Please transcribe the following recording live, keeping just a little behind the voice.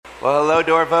Well, hello,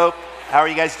 Door of Hope. How are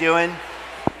you guys doing?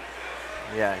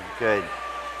 Yeah, good.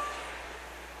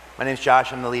 My name's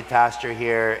Josh. I'm the lead pastor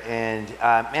here, and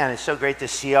man, it's so great to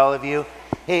see all of you.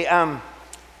 Hey,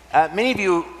 many of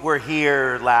you were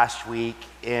here last week,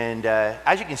 and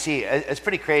as you can see, it's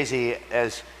pretty crazy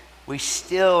as we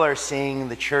still are seeing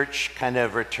the church kind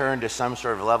of return to some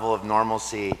sort of level of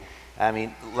normalcy. I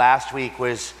mean, last week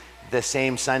was the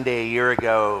same Sunday a year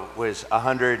ago was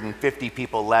 150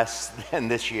 people less than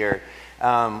this year.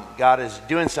 God is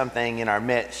doing something in our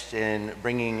midst and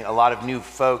bringing a lot of new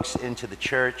folks into the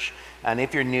church. And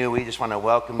if you're new, we just want to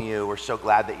welcome you. We're so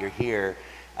glad that you're here.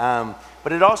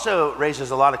 But it also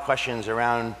raises a lot of questions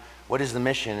around what is the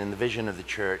mission and the vision of the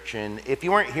church. And if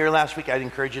you weren't here last week, I'd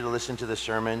encourage you to listen to the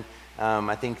sermon.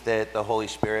 I think that the Holy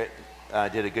Spirit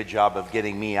did a good job of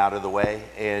getting me out of the way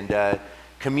and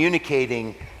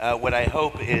communicating what I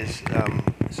hope is,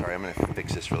 sorry, I'm going to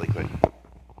fix this really quick. I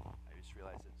just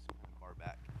realized it's kind of far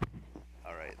back.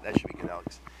 All right, that should be good,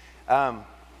 Alex.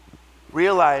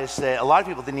 Realize that a lot of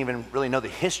people didn't even really know the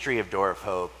history of Door of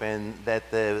Hope, and that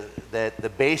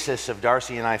the basis of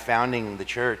Darcy and I founding the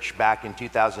church back in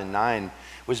 2009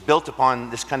 was built upon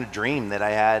this kind of dream that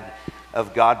I had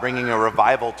of God bringing a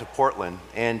revival to Portland,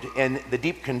 and the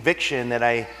deep conviction that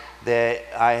I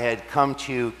had come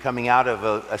to coming out of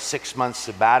a 6-month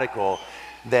sabbatical,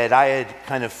 that I had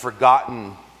kind of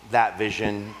forgotten that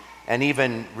vision and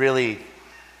even really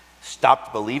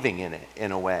stopped believing in it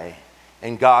in a way.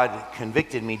 And God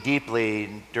convicted me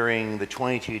deeply during the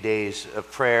 22 days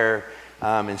of prayer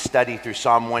and study through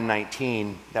Psalm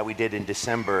 119 that we did in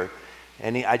December.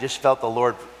 And I just felt the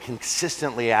Lord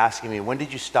consistently asking me, when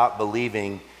did you stop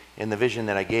believing in the vision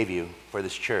that I gave you for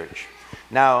this church?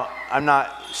 Now, I'm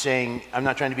not trying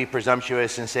to be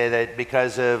presumptuous and say that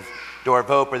because of Door of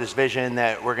Hope or this vision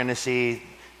that we're going to see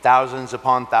thousands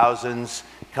upon thousands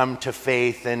come to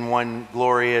faith in one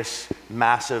glorious,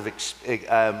 massive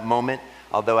moment,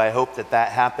 although I hope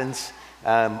that happens.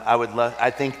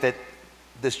 I think that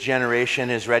this generation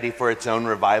is ready for its own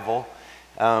revival.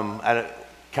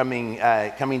 Coming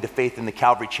to faith in the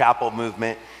Calvary Chapel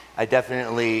movement, I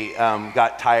definitely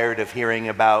got tired of hearing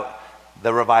about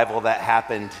the revival that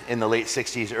happened in the late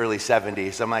 60s, early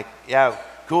 70s. I'm like, yeah,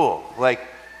 cool. Like,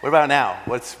 what about now?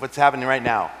 What's happening right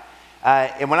now?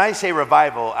 And when I say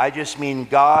revival, I just mean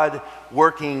God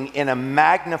working in a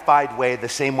magnified way, the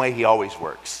same way he always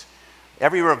works.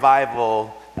 Every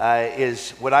revival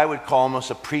is what I would call almost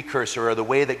a precursor, or the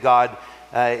way that God,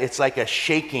 it's like a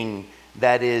shaking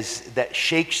that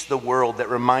shakes the world, that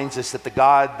reminds us that the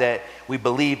God that we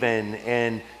believe in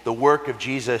and the work of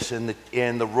Jesus and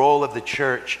the role of the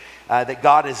church, that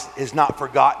God has not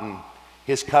forgotten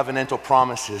his covenantal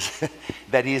promises,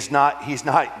 that he's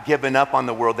not given up on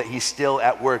the world, that he's still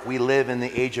at work. We live in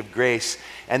the age of grace,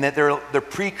 and that they're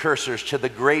precursors to the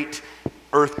great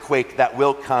earthquake that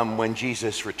will come when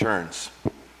Jesus returns.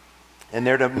 And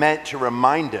they're meant to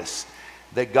remind us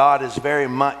that God is very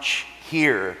much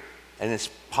here, and it's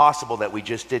possible that we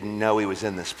just didn't know he was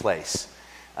in this place.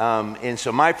 And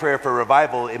so my prayer for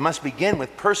revival, it must begin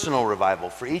with personal revival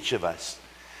for each of us.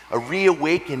 A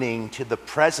reawakening to the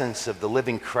presence of the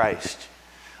living Christ.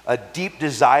 A deep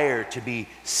desire to be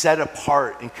set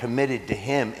apart and committed to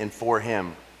him and for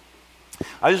him.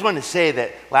 I just wanted to say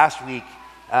that last week,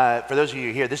 for those of you who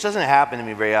are here, this doesn't happen to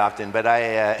me very often, but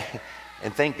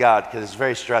and thank God, because it's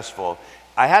very stressful.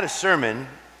 I had a sermon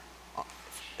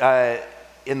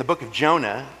in the book of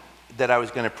Jonah that I was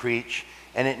going to preach,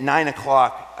 and at 9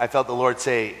 o'clock I felt the Lord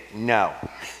say no,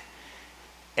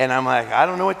 and I'm like, I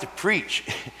don't know what to preach.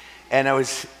 And I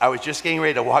was just getting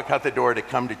ready to walk out the door to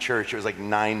come to church. It was like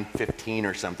 9:15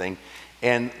 or something,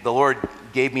 and the Lord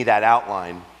gave me that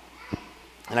outline,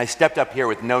 and I stepped up here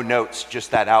with no notes,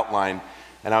 just that outline,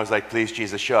 and I was like, please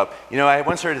Jesus, show up. You know, I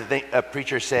once heard a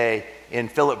preacher say in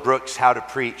Philip Brooks' How to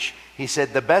Preach, he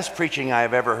said, the best preaching I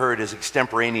have ever heard is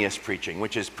extemporaneous preaching,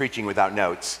 which is preaching without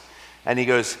notes. And he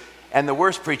goes, and the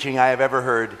worst preaching I have ever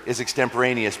heard is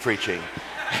extemporaneous preaching.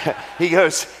 He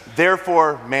goes,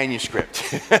 therefore, manuscript.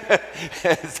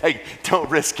 It's like, don't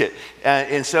risk it.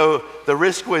 And so the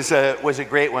risk was a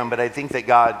great one, but I think that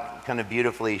God kind of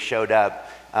beautifully showed up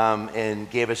and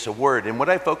gave us a word. And what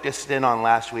I focused in on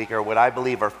last week are what I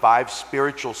believe are 5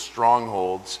 spiritual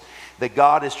strongholds that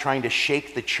God is trying to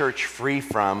shake the church free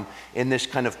from in this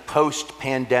kind of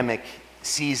post-pandemic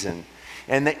season.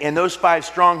 And those 5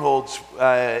 strongholds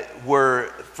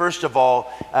were, first of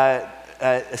all,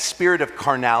 a spirit of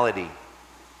carnality.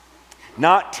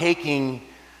 Not taking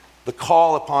the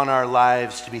call upon our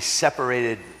lives to be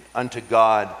separated unto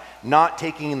God. Not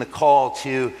taking the call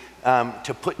to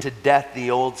put to death the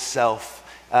old self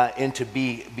and to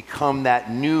become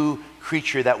that new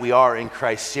creature that we are in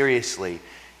Christ seriously.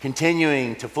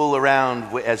 Continuing to fool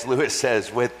around, as Lewis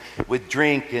says, with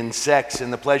drink and sex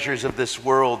and the pleasures of this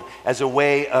world as a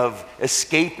way of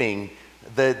escaping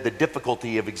the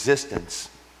difficulty of existence.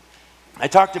 I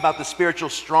talked about the spiritual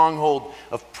stronghold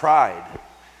of pride,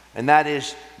 and that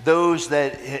is those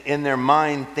that in their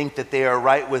mind think that they are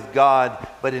right with God,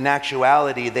 but in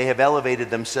actuality they have elevated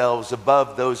themselves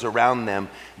above those around them.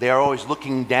 They are always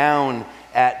looking down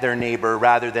at their neighbor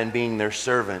rather than being their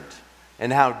servant.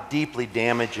 And how deeply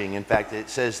damaging. In fact, it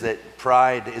says that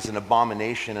pride is an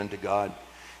abomination unto God.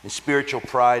 And spiritual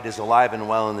pride is alive and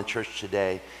well in the church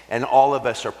today. And all of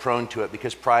us are prone to it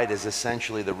because pride is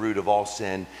essentially the root of all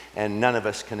sin. And none of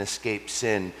us can escape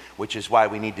sin, which is why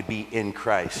we need to be in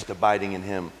Christ, abiding in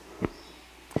Him.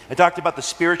 I talked about the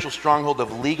spiritual stronghold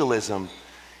of legalism.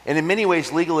 And in many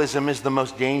ways, legalism is the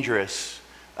most dangerous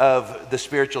of the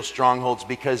spiritual strongholds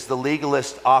because the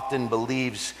legalist often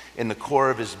believes in the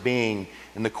core of his being,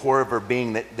 in the core of her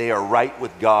being, that they are right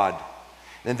with God.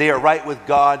 And they are right with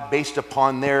God based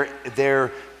upon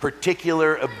their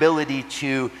particular ability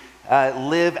to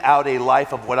live out a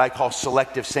life of what I call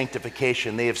selective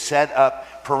sanctification. They have set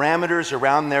up parameters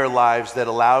around their lives that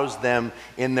allows them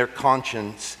in their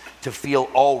conscience to feel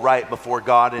all right before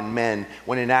God and men,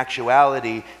 when in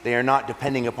actuality they are not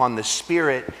depending upon the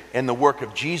Spirit and the work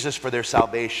of Jesus for their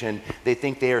salvation. They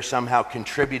think they are somehow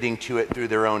contributing to it through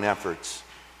their own efforts.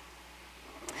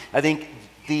 I think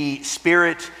the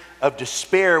spirit of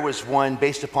despair was one,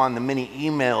 based upon the many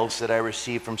emails that I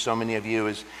received from so many of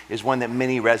you, is one that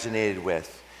many resonated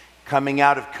with. Coming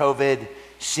out of COVID,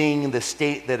 seeing the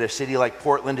state that a city like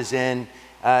Portland is in,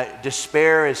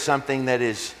 despair is something that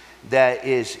is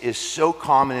so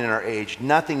common in our age.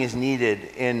 Nothing is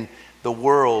needed in the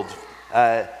world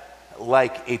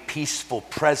like a peaceful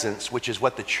presence, which is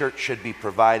what the church should be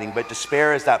providing. But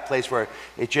despair is that place where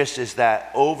it just is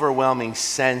that overwhelming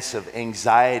sense of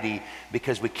anxiety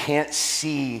because we can't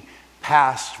see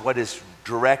past what is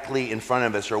directly in front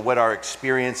of us or what our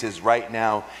experience is right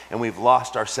now, and we've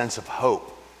lost our sense of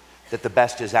hope that the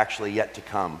best is actually yet to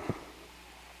come.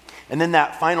 And then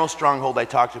that final stronghold I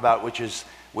talked about, which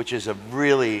is a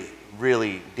really,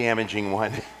 really damaging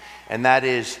one, and that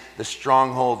is the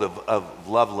stronghold of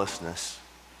lovelessness.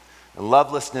 And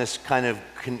lovelessness kind of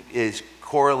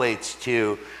correlates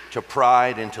to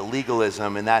pride and to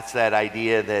legalism, and that's that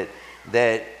idea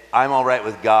that I'm all right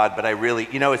with God, but I really,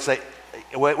 it's like,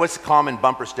 what's the common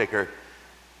bumper sticker?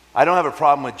 I don't have a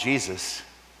problem with Jesus.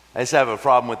 I just have a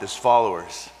problem with His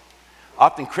followers.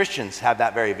 Often Christians have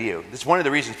that very view. This is one of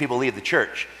the reasons people leave the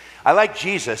church. I like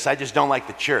Jesus, I just don't like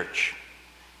the church.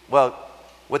 Well,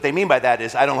 what they mean by that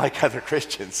is I don't like other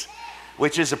Christians,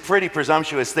 which is a pretty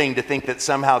presumptuous thing to think that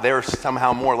somehow they're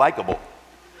somehow more likable.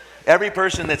 Every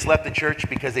person that's left the church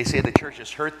because they say the church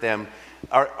has hurt them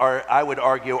are I would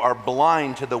argue, are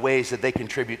blind to the ways that they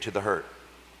contribute to the hurt.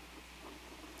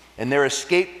 And their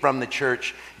escape from the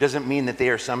church doesn't mean that they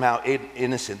are somehow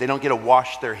innocent. They don't get to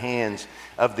wash their hands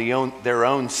of their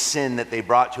own sin that they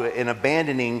brought to it, and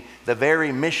abandoning the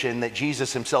very mission that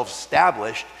Jesus Himself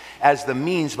established as the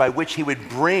means by which He would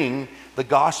bring the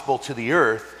gospel to the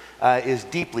earth is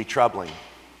deeply troubling.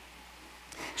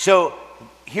 So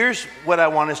here's what I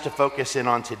want us to focus in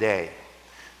on today,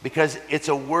 because it's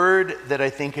a word that I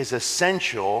think is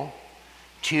essential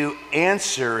to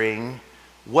answering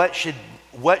what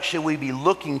should we be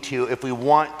looking to if we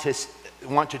want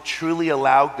to truly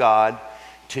allow God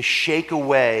to shake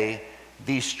away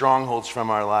these strongholds from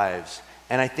our lives.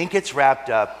 And I think it's wrapped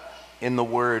up in the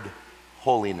word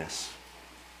holiness.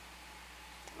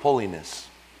 Holiness.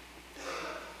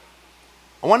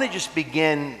 I want to just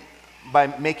begin by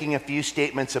making a few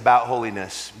statements about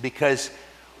holiness, because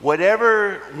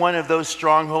whatever one of those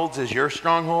strongholds is your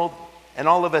stronghold, and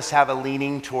all of us have a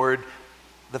leaning toward,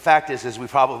 the fact is we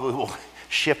probably will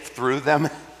shift through them,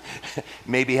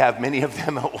 maybe have many of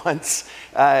them at once,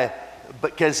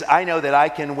 because I know that I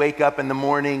can wake up in the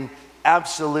morning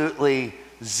absolutely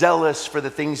zealous for the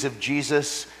things of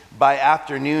Jesus, by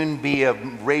afternoon be a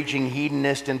raging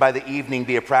hedonist, and by the evening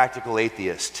be a practical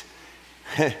atheist.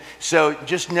 So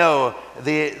just know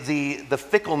the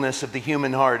fickleness of the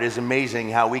human heart is amazing,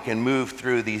 how we can move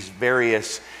through these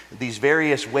various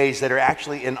ways that are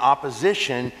actually in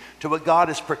opposition to what God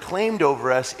has proclaimed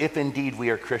over us, if indeed we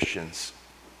are Christians.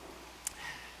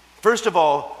 First of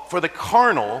all, for the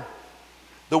carnal,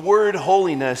 the word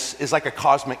holiness is like a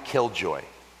cosmic killjoy.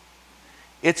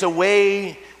 It's a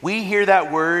way we hear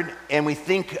that word and we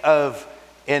think of,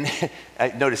 and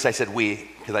notice I said we,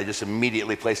 because because I just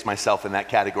immediately placed myself in that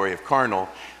category of carnal.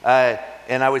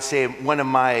 And I would say one of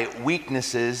my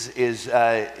weaknesses is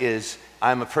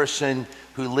I'm a person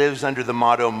who lives under the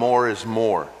motto, more is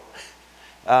more.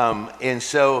 And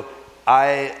so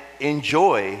I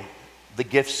enjoy the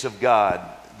gifts of God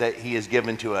that he has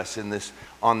given to us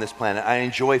on this planet. I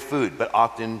enjoy food, but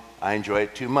often I enjoy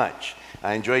it too much.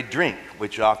 I enjoy drink,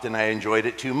 which often I enjoyed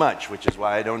it too much, which is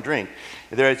why I don't drink.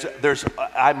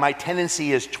 My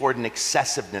tendency is toward an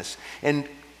excessiveness. And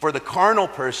for the carnal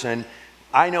person,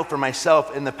 I know for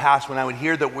myself in the past, when I would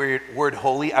hear the word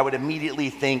holy, I would immediately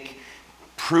think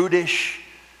prudish,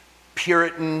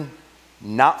 Puritan,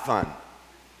 not fun.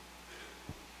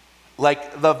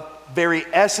 Like the very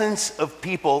essence of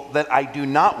people that I do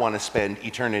not want to spend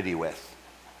eternity with.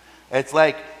 It's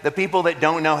like the people that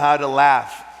don't know how to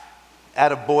laugh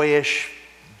at a boyish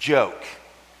joke,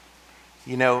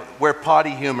 you know, where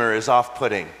potty humor is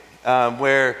off-putting,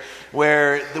 where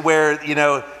you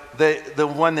know, the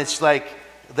one that's like,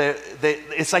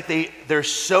 it's like they're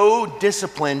so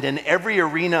disciplined in every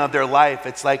arena of their life,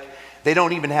 it's like they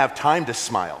don't even have time to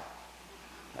smile.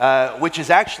 Which is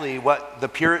actually what the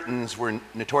Puritans were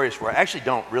notorious for. I actually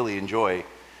don't really enjoy.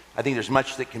 I think there's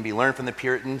much that can be learned from the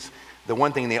Puritans. The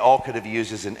one thing they all could have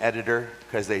used is an editor,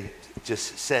 because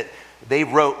they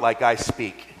wrote like I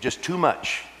speak, just too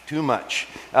much.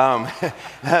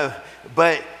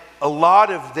 But a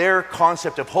lot of their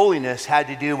concept of holiness had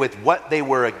to do with what they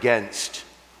were against,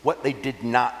 what they did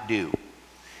not do.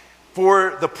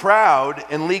 For the proud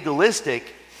and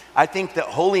legalistic, I think that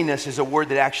holiness is a word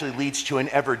that actually leads to an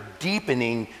ever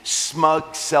deepening,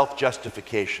 smug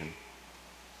self-justification.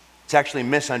 It's actually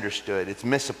misunderstood. It's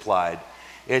misapplied.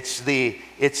 It's the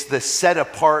set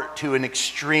apart to an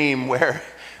extreme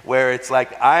where it's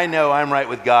like, I know I'm right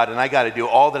with God and I got to do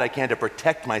all that I can to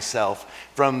protect myself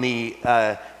from the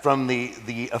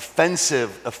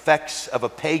offensive effects of a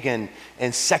pagan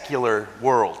and secular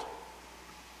world.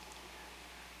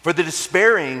 For the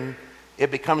despairing, it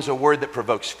becomes a word that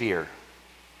provokes fear.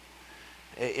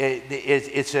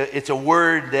 It's a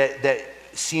word that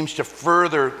seems to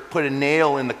further put a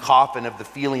nail in the coffin of the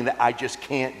feeling that I just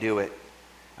can't do it.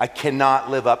 I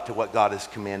cannot live up to what God is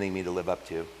commanding me to live up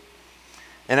to.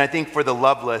 And I think for the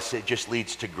loveless, it just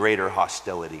leads to greater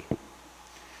hostility.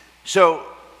 So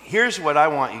here's what I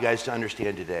want you guys to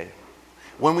understand today.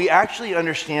 When we actually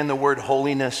understand the word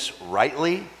holiness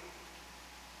rightly,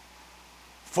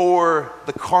 for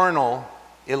the carnal,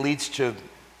 it leads to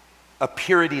a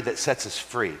purity that sets us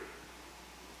free.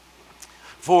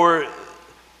 For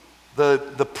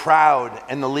the proud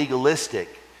and the legalistic,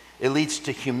 it leads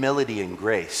to humility and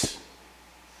grace.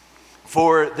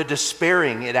 For the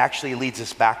despairing, it actually leads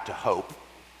us back to hope.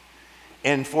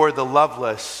 And for the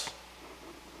loveless,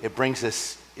 it brings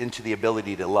us into the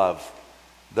ability to love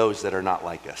those that are not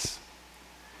like us.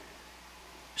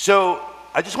 So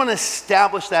I just want to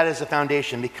establish that as a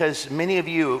foundation, because many of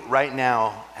you right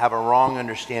now have a wrong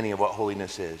understanding of what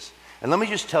holiness is. And let me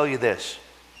just tell you this.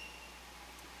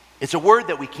 It's a word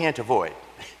that we can't avoid.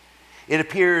 It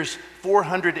appears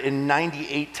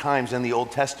 498 times in the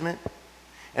Old Testament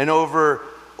and over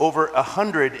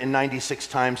 196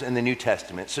 times in the New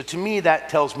Testament. So to me, that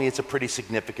tells me it's a pretty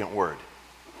significant word.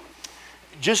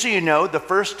 Just so you know, the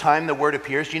first time the word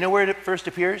appears, do you know where it first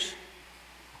appears?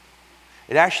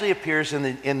 It actually appears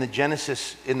in the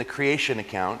Genesis, in the creation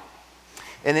account.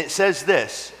 And it says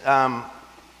this, and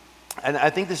I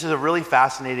think this is a really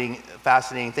fascinating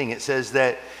thing. It says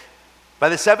that by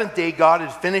the seventh day, God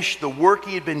had finished the work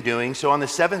he had been doing. So on the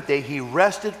seventh day, he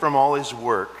rested from all his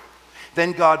work.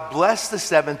 Then God blessed the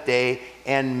seventh day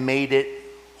and made it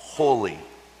holy.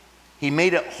 He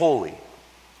made it holy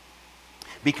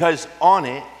because on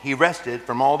it, he rested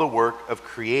from all the work of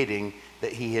creating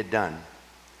that he had done.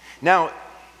 Now,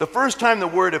 the first time the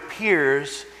word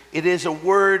appears, it is a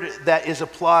word that is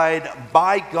applied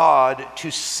by God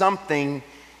to something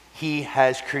he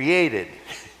has created.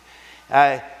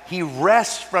 He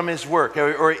rests from his work,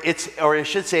 or I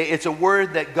should say, it's a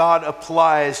word that God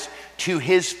applies to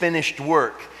his finished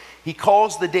work. He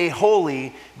calls the day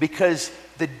holy because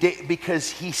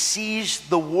he sees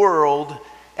the world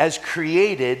as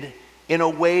created in a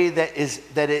way that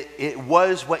it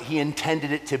was what he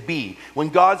intended it to be. When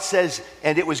God says,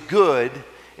 and it was good,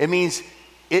 it means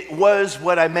it was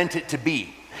what I meant it to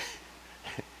be.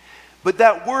 But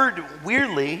that word,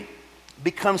 weirdly,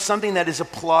 becomes something that is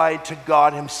applied to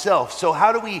God himself. So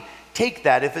how do we take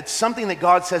that? If it's something that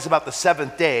God says about the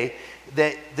seventh day,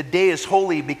 that the day is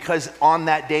holy because on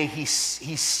that day he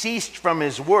ceased from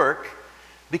his work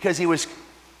because he was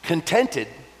contented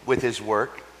with his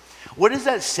work, what does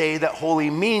that say that holy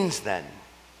means then?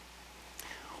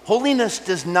 Holiness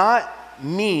does not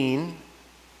mean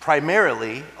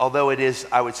primarily, although it is,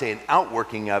 I would say, an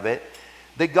outworking of it,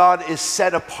 that God is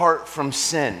set apart from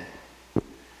sin.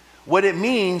 What it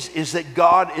means is that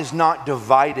God is not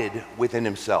divided within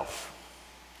himself.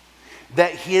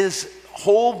 That his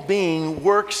whole being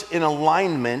works in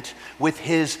alignment with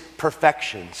his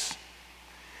perfections.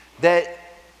 That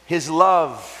his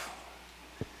love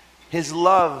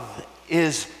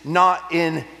is not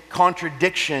in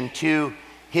contradiction to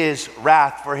his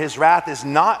wrath, for his wrath is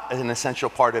not an essential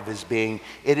part of his being.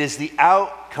 It is the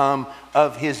outcome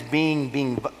of his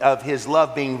of his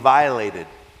love being violated.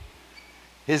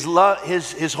 His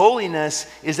holiness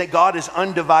is that God is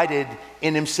undivided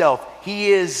in himself.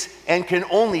 He is and can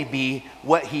only be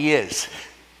what he is,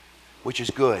 which is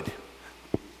good.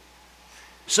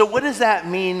 So what does that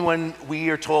mean when we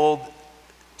are told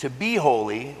to be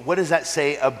holy? What does that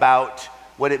say about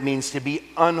what it means to be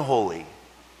unholy?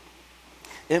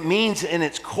 It means in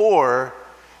its core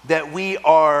that we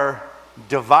are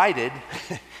divided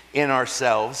in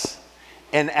ourselves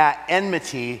and at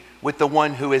enmity with the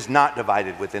one who is not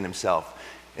divided within himself.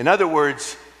 In other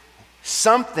words,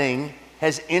 something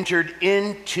has entered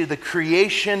into the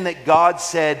creation that God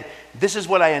said, this is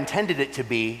what I intended it to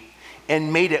be,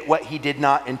 and made it what he did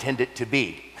not intend it to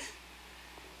be.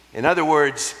 In other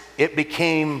words, it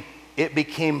became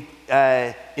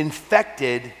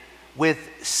infected with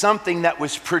something that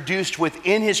was produced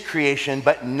within his creation,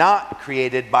 but not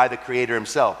created by the Creator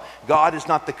himself. God is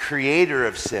not the creator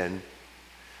of sin.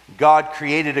 God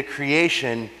created a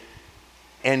creation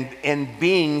and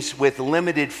beings with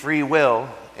limited free will,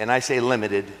 and I say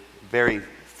limited very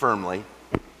firmly,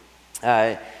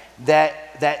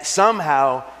 that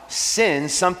somehow sin,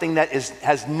 something that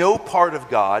has no part of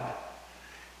God,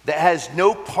 that has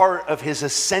no part of his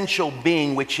essential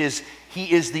being, which is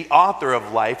he is the author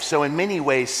of life. So in many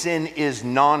ways, sin is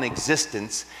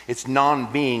non-existence, it's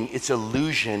non-being, it's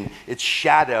illusion, it's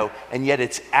shadow, and yet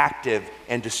it's active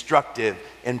and destructive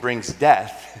and brings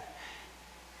death.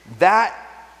 That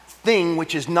thing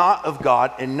which is not of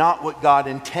God and not what God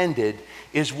intended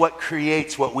is what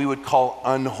creates what we would call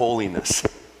unholiness.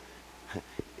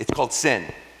 It's called sin.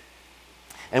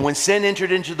 And when sin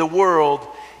entered into the world,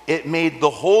 it made the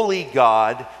holy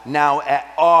God now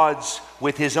at odds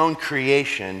with his own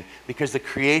creation, because the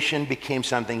creation became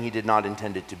something he did not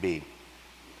intend it to be.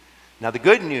 Now the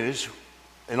good news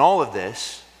in all of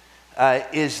this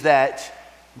is that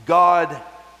God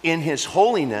in his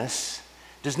holiness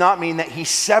does not mean that he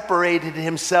separated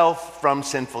himself from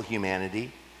sinful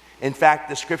humanity. In fact,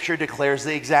 the scripture declares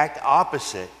the exact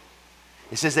opposite.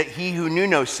 It says that he who knew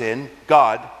no sin,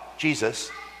 God, Jesus,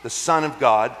 the Son of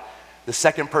God, the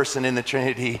second person in the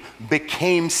Trinity,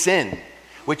 became sin,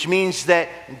 which means that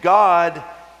God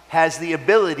has the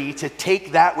ability to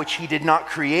take that which he did not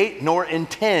create nor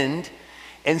intend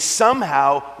and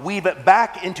somehow weave it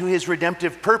back into his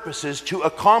redemptive purposes to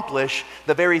accomplish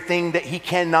the very thing that he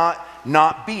cannot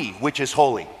not be, which is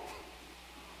holy.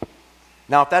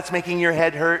 Now, if that's making your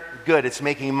head hurt, good. It's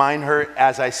making mine hurt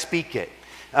as I speak it.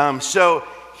 So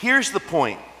here's the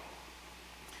point.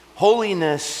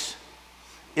 Holiness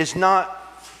is not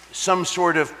some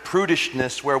sort of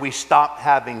prudishness where we stop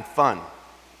having fun.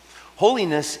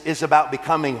 Holiness is about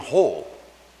becoming whole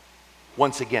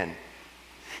once again.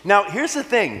 Now, here's the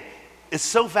thing. It's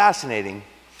so fascinating.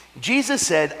 Jesus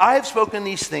said, I have spoken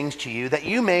these things to you that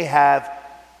you may have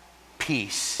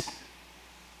peace.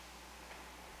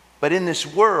 But in this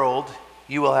world,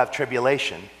 you will have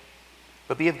tribulation.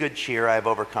 But be of good cheer, I have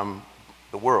overcome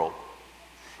the world.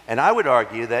 And I would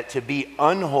argue that to be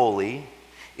unholy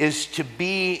is to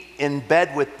be in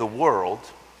bed with the world,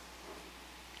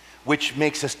 which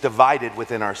makes us divided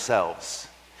within ourselves.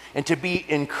 And to be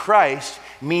in Christ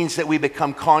means that we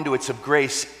become conduits of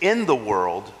grace in the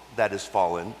world that is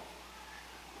fallen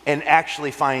and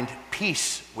actually find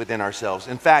peace within ourselves.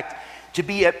 In fact, to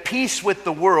be at peace with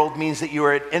the world means that you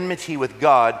are at enmity with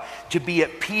God. To be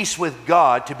at peace with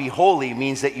God, to be holy,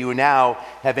 means that you now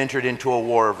have entered into a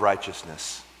war of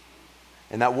righteousness.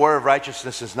 And that war of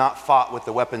righteousness is not fought with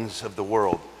the weapons of the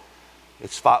world.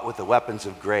 It's fought with the weapons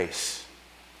of grace.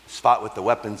 It's fought with the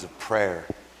weapons of prayer.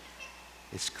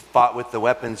 It's fought with the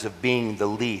weapons of being the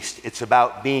least. It's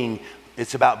about being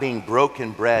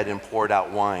broken bread and poured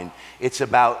out wine. It's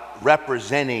about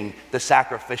representing the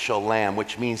sacrificial lamb,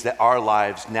 which means that our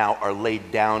lives now are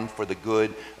laid down for the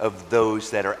good of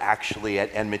those that are actually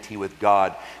at enmity with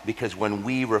God. Because when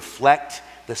we reflect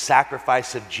the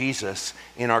sacrifice of Jesus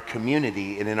in our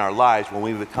community and in our lives, when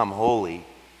we become holy,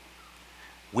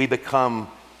 we become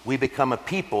a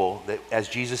people that, as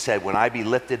Jesus said, when I be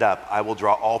lifted up, I will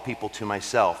draw all people to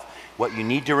myself, What you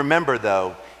need to remember,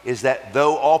 though, is that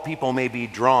though all people may be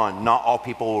drawn, not all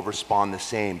people will respond the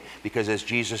same. Because as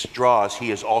Jesus draws, he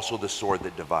is also the sword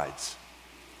that divides.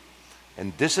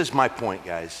 And this is my point,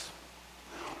 guys.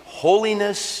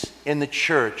 Holiness in the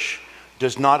church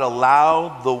does not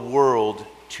allow the world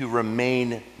to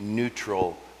remain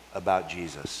neutral about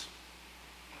Jesus.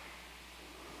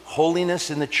 Holiness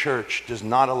in the church does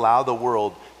not allow the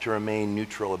world to remain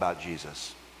neutral about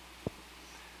Jesus.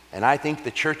 And I think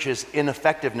the church's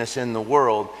ineffectiveness in the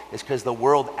world is because the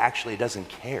world actually doesn't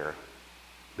care.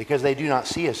 Because they do not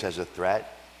see us as a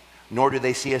threat, nor do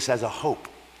they see us as a hope.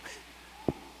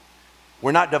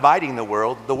 We're not dividing the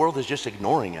world is just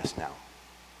ignoring us now.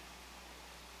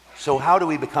 So how do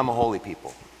we become a holy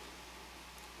people?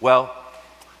 Well,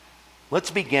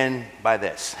 let's begin by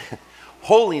this.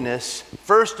 Holiness,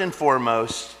 first and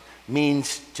foremost,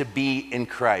 means to be in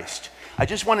Christ. I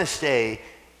just want to say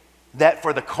that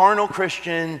for the carnal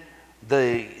Christian,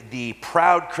 the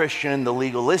proud Christian, the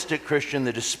legalistic Christian,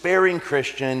 the despairing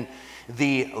Christian,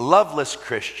 the loveless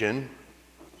Christian,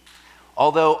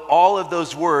 although all of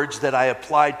those words that I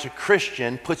applied to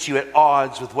Christian puts you at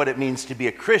odds with what it means to be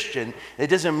a Christian, it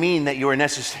doesn't mean that you are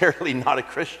necessarily not a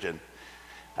Christian.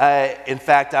 In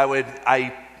fact,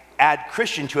 I add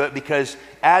Christian to it because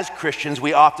as Christians,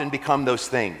 we often become those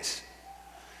things.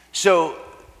 So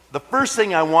the first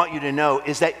thing I want you to know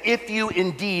is that if you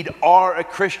indeed are a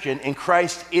Christian and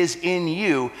Christ is in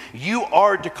you, you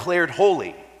are declared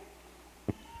holy.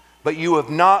 But you have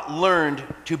not learned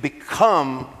to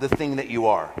become the thing that you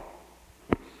are.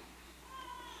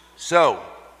 So,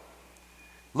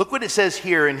 look what it says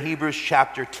here in Hebrews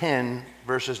chapter 10,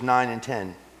 verses 9 and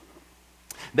 10.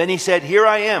 Then he said, "Here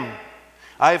I am.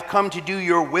 I have come to do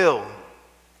your will."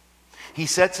 He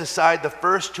sets aside the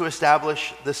first to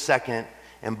establish the second,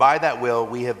 and by that will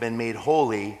we have been made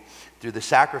holy through the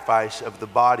sacrifice of the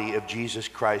body of Jesus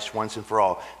Christ once and for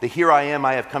all. The "here I am,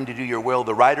 I have come to do your will,"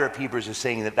 the writer of Hebrews is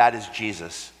saying that is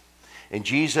Jesus. And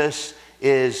Jesus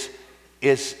is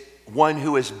one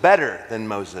who is better than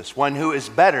Moses, one who is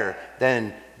better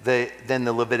than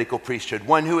the Levitical priesthood,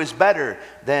 one who is better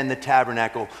than the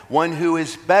tabernacle, one who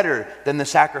is better than the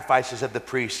sacrifices of the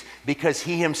priests, because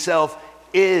he himself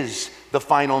is the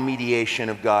final mediation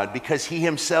of God, because he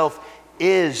himself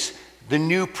is the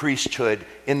new priesthood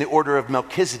in the order of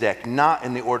Melchizedek, not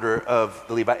in the order of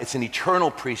the Levite. It's an eternal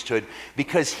priesthood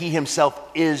because he himself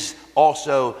is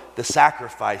also the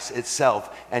sacrifice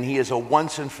itself, and he is a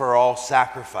once and for all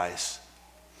sacrifice.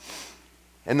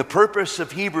 And the purpose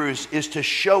of Hebrews is to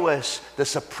show us the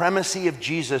supremacy of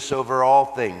Jesus over all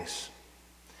things.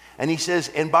 And he says,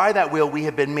 and by that will we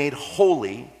have been made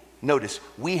holy. Notice,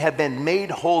 we have been made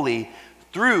holy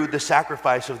through the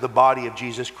sacrifice of the body of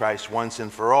Jesus Christ once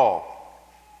and for all.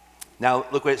 Now,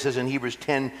 look what it says in Hebrews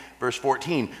 10, verse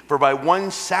 14. "For by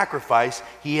one sacrifice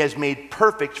he has made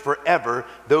perfect forever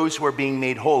those who are being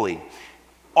made holy."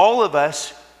 All of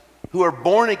us who are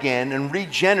born again and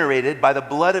regenerated by the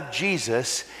blood of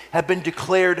Jesus have been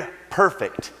declared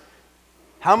perfect.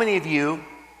 How many of you,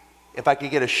 if I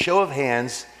could get a show of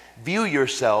hands, view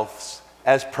yourselves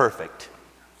as perfect?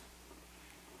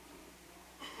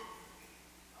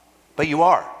 But you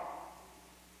are.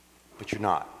 But you're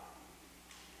not.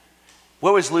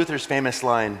 What was Luther's famous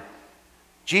line?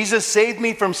 "Jesus saved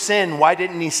me from sin. Why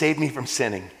didn't he save me from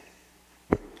sinning?"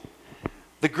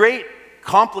 The great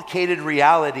complicated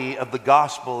reality of the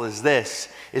gospel is this,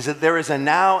 is that there is a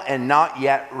now and not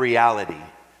yet reality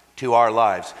to our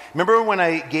lives. Remember when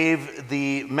I gave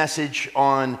the message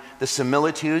on the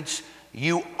similitudes?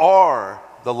 You are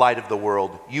the light of the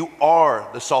world. You are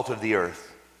the salt of the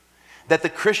earth. That the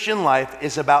Christian life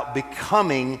is about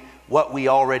becoming what we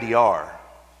already are.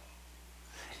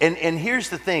 And here's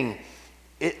the thing.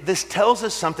 This tells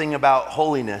us something about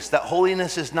holiness, that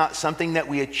holiness is not something that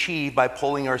we achieve by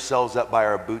pulling ourselves up by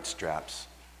our bootstraps.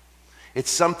 It's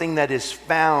something that is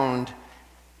found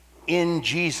in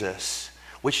Jesus,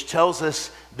 which tells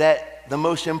us that the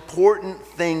most important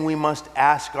thing we must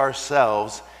ask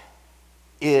ourselves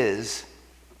is,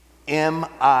 am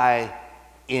I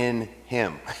in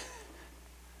him?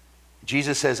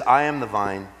 Jesus says, "I am the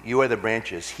vine, you are the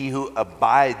branches, he who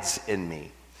abides in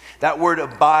me." That word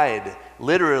abide,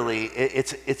 literally,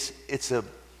 it's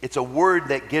a word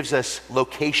that gives us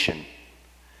location.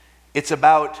 It's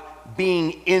about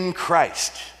being in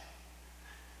Christ.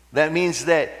 That means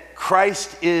that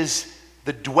Christ is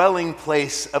the dwelling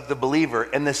place of the believer,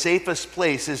 and the safest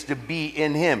place is to be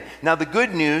in him. Now, the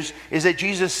good news is that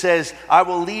Jesus says, "I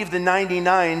will leave the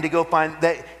 99 to go find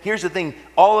that." Here's the thing,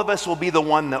 all of us will be the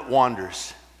one that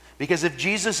wanders. Because if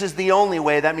Jesus is the only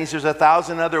way, that means there's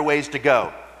 1,000 other ways to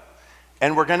go.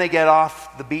 And we're going to get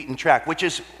off the beaten track, which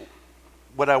is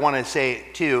what I want to say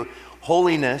too.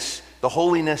 Holiness, the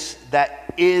holiness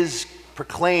that is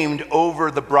proclaimed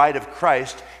over the bride of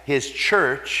Christ, his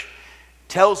church,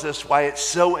 tells us why it's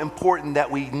so important that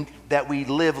we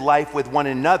live life with one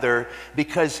another,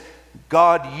 because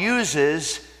God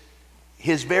uses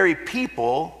his very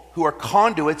people who are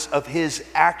conduits of his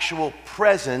actual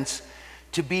presence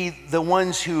to be the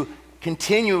ones who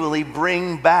continually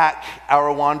bring back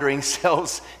our wandering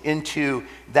selves into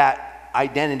that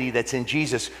identity that's in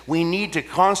Jesus. We need to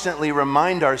constantly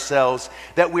remind ourselves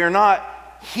that we're not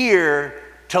here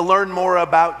to learn more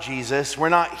about Jesus. We're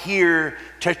not here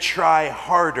to try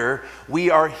harder. We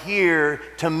are here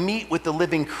to meet with the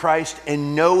living Christ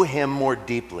and know him more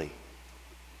deeply.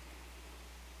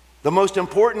 The most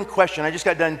important question, I just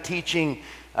got done teaching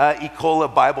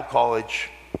Ecola Bible College,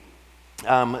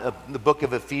 the book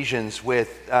of Ephesians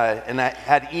and I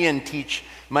had Ian teach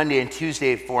Monday and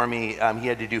Tuesday for me. He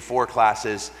had to do 4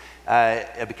 classes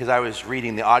because I was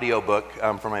reading the audio book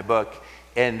for my book,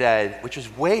 and which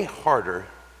was way harder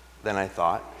than I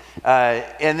thought.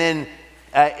 And then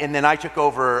I took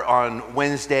over on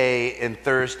Wednesday and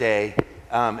Thursday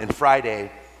and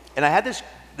Friday, and I had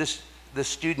this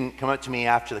student come up to me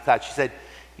after the class. She said,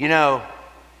 "You know,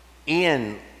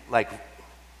 Ian,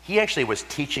 he actually was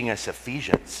teaching us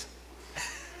Ephesians."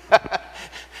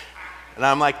 And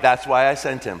I'm like, that's why I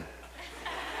sent him,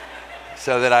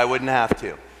 so that I wouldn't have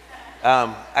to.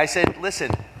 I said, listen,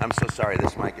 I'm so sorry,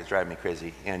 this mic is driving me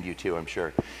crazy, and you too, I'm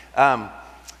sure.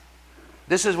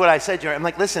 This is what I said to her. I'm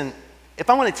like, listen, if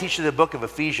I want to teach you the book of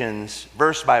Ephesians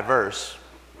verse by verse,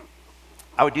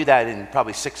 I would do that in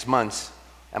probably 6 months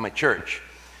at my church.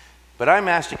 But I'm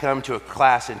asked to come to a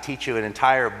class and teach you an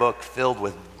entire book filled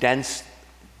with dense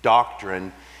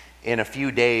doctrine in a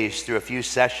few days through a few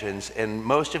sessions, and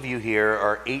most of you here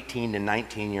are 18 to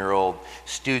 19-year-old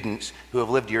students who have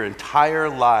lived your entire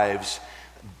lives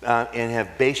and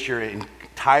have based your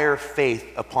entire faith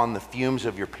upon the fumes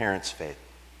of your parents' faith.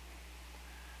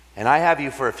 And I have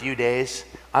you for a few days.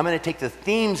 I'm going to take the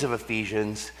themes of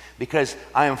Ephesians, because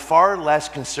I am far less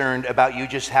concerned about you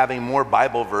just having more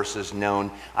Bible verses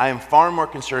known. I am far more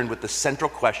concerned with the central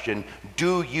question: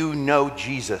 do you know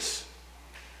Jesus?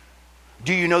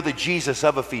 Do you know the Jesus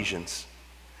of Ephesians?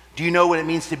 Do you know what it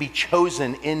means to be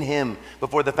chosen in him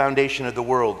before the foundation of the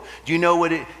world? Do you know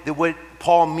what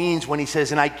Paul means when he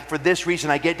says, for this reason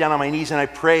I get down on my knees and I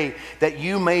pray that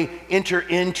you may enter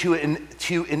into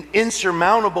an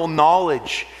insurmountable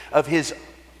knowledge of his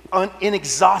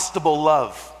inexhaustible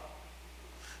love?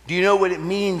 Do you know what it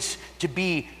means to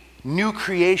be new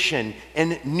creation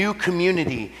and new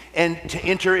community, and to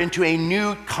enter into a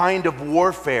new kind of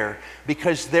warfare,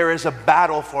 because there is a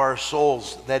battle for our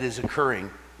souls that is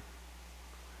occurring?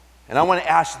 And I want to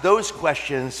ask those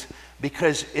questions,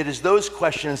 because it is those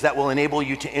questions that will enable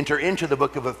you to enter into the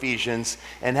book of Ephesians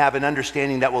and have an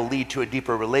understanding that will lead to a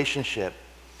deeper relationship.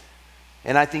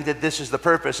 And I think that this is the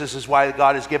purpose. This is why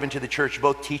God has given to the church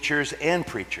both teachers and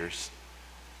preachers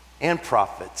and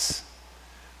prophets.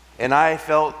 And I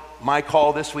felt my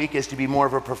call this week is to be more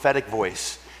of a prophetic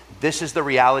voice. This is the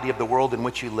reality of the world in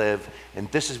which you live,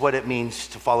 and this is what it means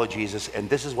to follow Jesus, and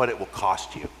this is what it will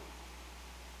cost you.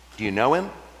 Do you know him?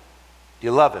 Do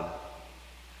you love him?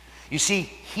 You see,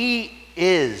 he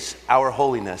is our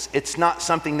holiness. It's not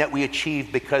something that we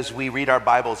achieve because we read our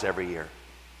Bibles every year.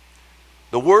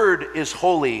 The Word is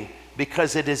holy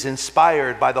because it is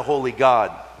inspired by the holy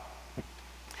God.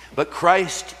 But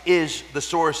Christ is the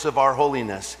source of our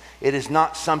holiness. It is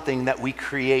not something that we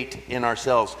create in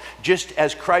ourselves. Just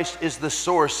as Christ is the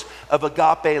source of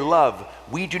agape love,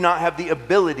 we do not have the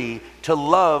ability to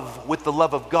love with the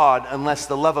love of God unless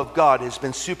the love of God has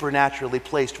been supernaturally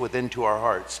placed within to our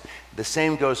hearts. The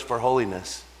same goes for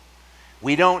holiness.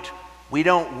 We don't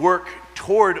work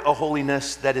toward a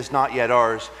holiness that is not yet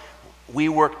ours. We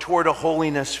work toward a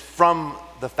holiness from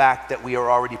the fact that we are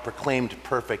already proclaimed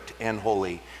perfect and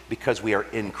holy because we are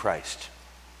in Christ.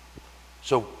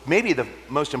 So maybe the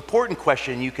most important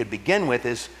question you could begin with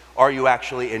is, are you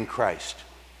actually in Christ?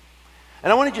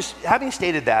 And I want to just, having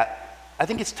stated that, I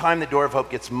think it's time that Door of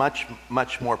Hope gets much,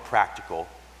 much more practical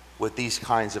with these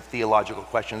kinds of theological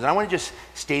questions. And I want to just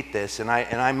state this, and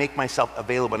I make myself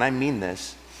available, and I mean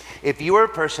this. If you are a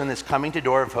person that's coming to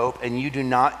Door of Hope and you do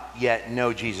not yet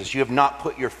know Jesus, you have not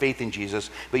put your faith in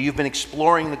Jesus, but you've been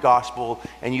exploring the gospel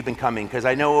and you've been coming, because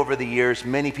I know over the years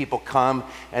many people come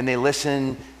and they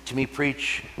listen to me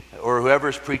preach, or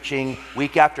whoever's preaching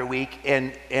week after week,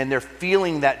 and they're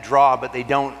feeling that draw, but they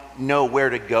don't know where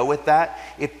to go with that.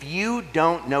 If you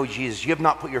don't know Jesus, you have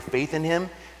not put your faith in him,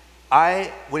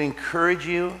 I would encourage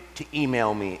you to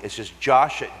email me. It's just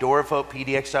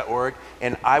josh@dorafopdx.org,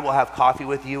 and I will have coffee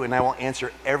with you, and I will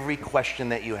answer every question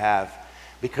that you have.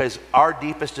 Because our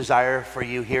deepest desire for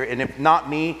you here, and if not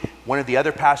me, one of the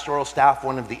other pastoral staff,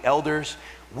 one of the elders,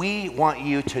 we want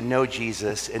you to know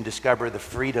Jesus and discover the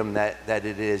freedom that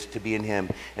it is to be in him.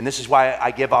 And this is why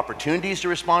I give opportunities to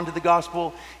respond to the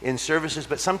gospel in services,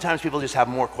 but sometimes people just have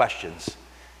more questions.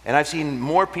 And I've seen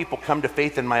more people come to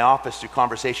faith in my office through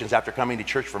conversations after coming to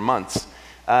church for months,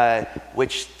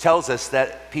 which tells us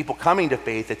that people coming to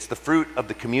faith, it's the fruit of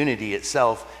the community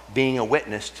itself being a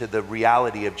witness to the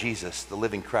reality of Jesus, the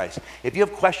living Christ. If you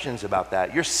have questions about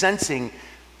that, you're sensing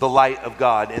the light of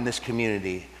God in this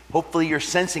community. Hopefully you're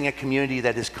sensing a community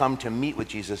that has come to meet with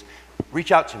Jesus.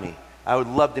 Reach out to me. I would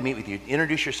love to meet with you.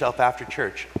 Introduce yourself after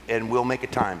church, and we'll make a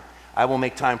time. I will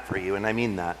make time for you, and I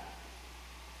mean that.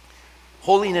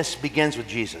 Holiness begins with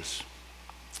Jesus.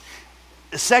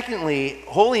 Secondly,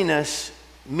 holiness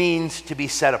means to be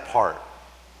set apart.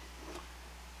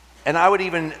 And I would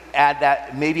even add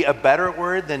that maybe a better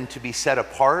word than to be set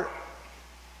apart.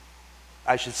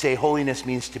 I should say holiness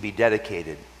means to be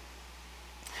dedicated.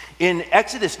 In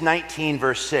Exodus 19,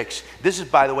 verse 6, this is,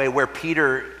 by the way, where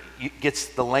Peter gets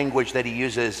the language that he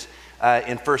uses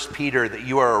in 1 Peter, that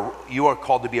you are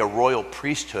called to be a royal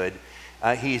priesthood.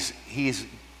 He's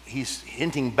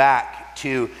hinting back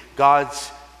to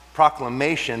God's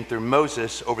proclamation through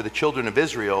Moses over the children of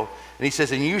Israel. And he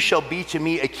says, and you shall be to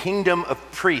me a kingdom of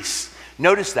priests.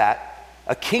 Notice that,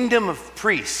 a kingdom of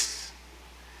priests.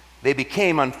 They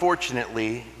became,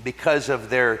 unfortunately, because of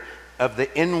the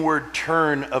inward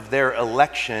turn of their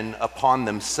election upon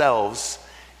themselves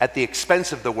at the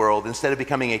expense of the world. Instead of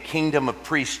becoming a kingdom of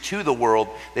priests to the world,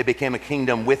 they became a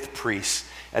kingdom with priests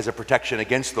as a protection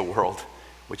against the world,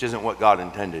 which isn't what God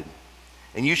intended.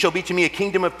 And you shall be to me a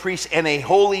kingdom of priests and a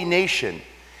holy nation.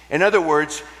 In other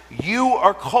words, you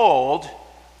are called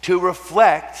to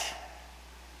reflect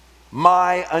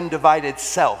my undivided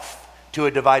self to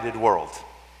a divided world.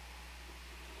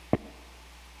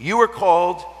 You are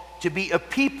called to be a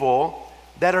people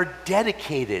that are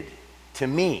dedicated to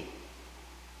me,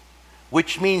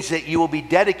 which means that you will be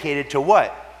dedicated to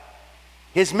what?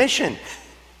 His mission.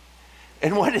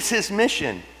 And what is his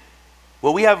mission?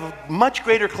 Well, we have much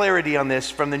greater clarity on this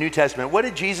from the New Testament. What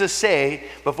did Jesus say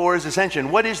before his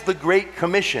ascension? What is the Great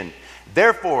Commission?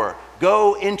 Therefore,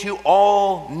 go into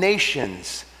all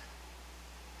nations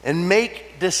and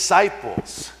make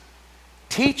disciples,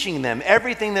 teaching them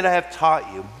everything that I have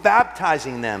taught you,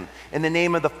 baptizing them in the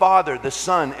name of the Father, the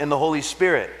Son, and the Holy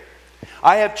Spirit.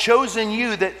 I have chosen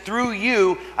you that through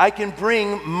you I can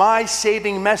bring my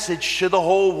saving message to the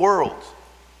whole world.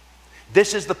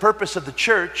 This is the purpose of the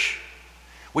church,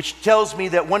 which tells me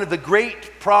that one of the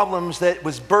great problems that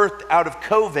was birthed out of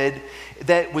COVID,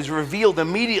 that was revealed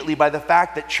immediately by the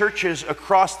fact that churches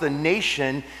across the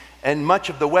nation and much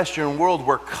of the Western world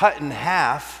were cut in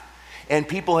half, and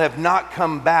people have not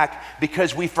come back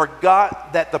because we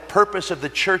forgot that the purpose of the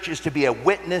church is to be a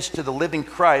witness to the living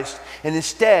Christ, and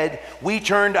instead we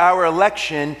turned our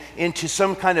election into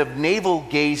some kind of navel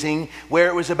gazing where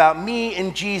it was about me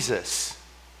and Jesus.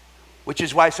 Which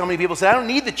is why so many people say, I don't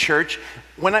need the church.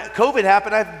 When COVID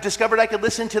happened, I discovered I could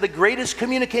listen to the greatest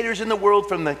communicators in the world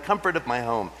from the comfort of my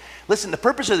home. Listen, the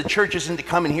purpose of the church isn't to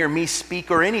come and hear me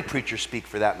speak or any preacher speak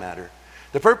for that matter.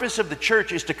 The purpose of the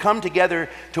church is to come together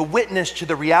to witness to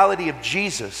the reality of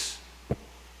Jesus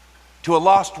to a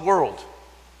lost world.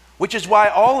 Which is why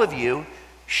all of you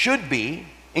should be,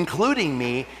 including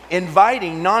me,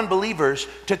 inviting non-believers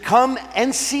to come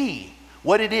and see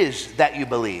what it is that you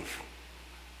believe.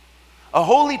 A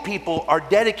holy people are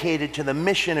dedicated to the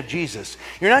mission of Jesus.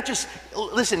 You're not just,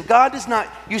 listen, God does not,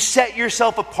 you set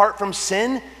yourself apart from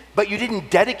sin, but you didn't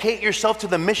dedicate yourself to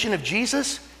the mission of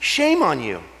Jesus? Shame on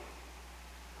you.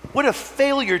 What a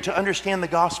failure to understand the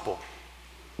gospel.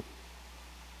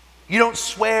 You don't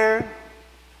swear,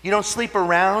 you don't sleep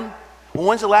around. Well,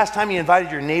 when's the last time you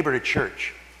invited your neighbor to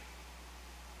church?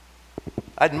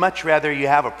 I'd much rather you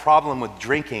have a problem with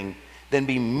drinking than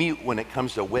be mute when it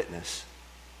comes to witness.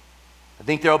 I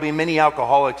think there will be many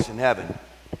alcoholics in heaven.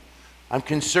 I'm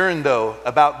concerned, though,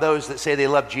 about those that say they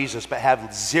love Jesus but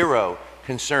have zero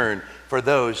concern for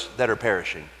those that are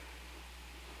perishing.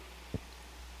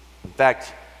 In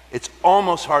fact, it's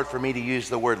almost hard for me to use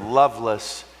the word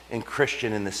loveless and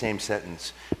Christian in the same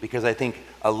sentence, because I think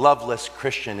a loveless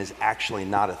Christian is actually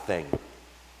not a thing.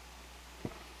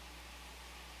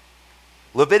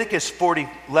 Leviticus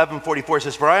 11:44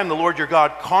 says, for I am the Lord your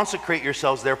God, consecrate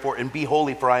yourselves therefore and be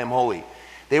holy, for I am holy.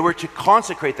 They were to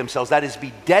consecrate themselves, that is,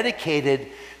 be dedicated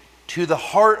to the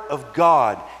heart of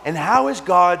God. And how has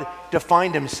God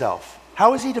defined himself?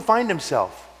 How has he defined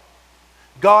himself?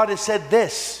 God has said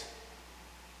this.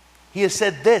 He has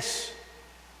said this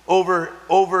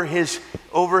over his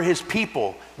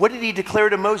people. What did he declare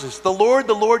to Moses? The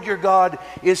Lord your God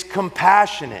is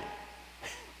compassionate.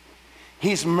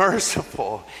 He's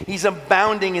merciful. He's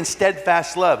abounding in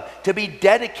steadfast love. To be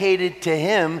dedicated to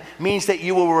him means that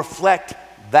you will reflect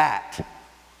that.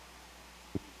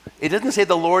 It doesn't say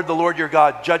the Lord your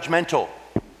God, judgmental.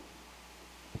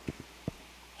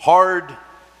 Hard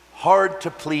to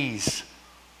please.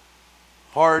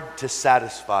 Hard to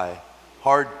satisfy.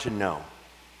 Hard to know.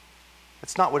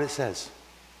 That's not what it says.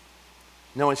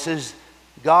 No, it says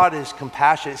God is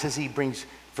compassionate. It says he brings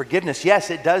forgiveness. Yes,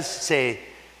 it does say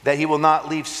that he will not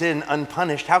leave sin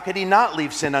unpunished. How could he not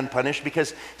leave sin unpunished?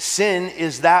 Because sin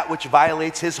is that which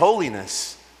violates his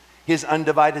holiness, his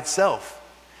undivided self.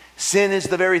 Sin is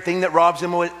the very thing that robs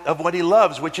him of what he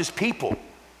loves, which is people.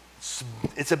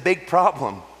 It's a big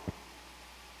problem.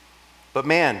 But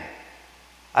man,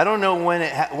 I don't know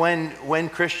when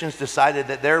Christians decided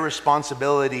that their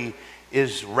responsibility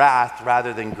is wrath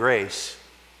rather than grace.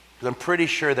 Because I'm pretty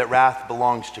sure that wrath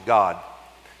belongs to God.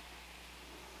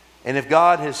 And if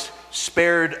God has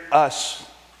spared us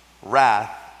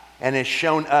wrath and has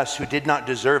shown us who did not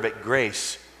deserve it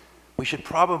grace, we should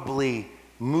probably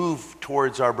move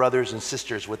towards our brothers and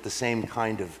sisters with the same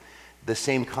kind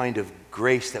of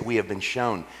grace that we have been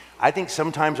shown. I think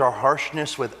sometimes our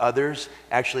harshness with others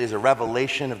actually is a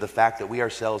revelation of the fact that we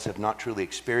ourselves have not truly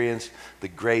experienced the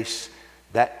grace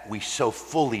that we so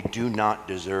fully do not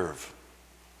deserve.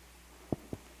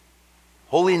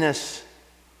 Holiness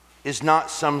is not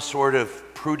some sort of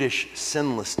prudish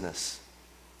sinlessness.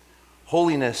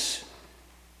 Holiness,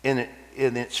 in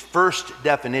its first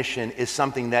definition, is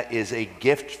something that is a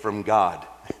gift from God.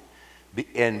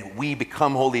 And we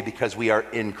become holy because we are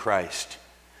in Christ.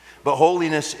 But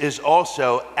holiness is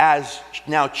also, as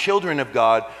now children of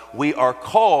God, we are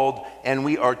called and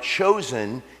we are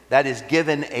chosen, that is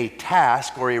given a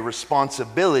task or a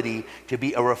responsibility to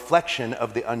be a reflection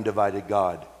of the undivided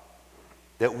God.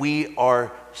 That we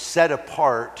are set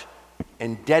apart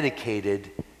and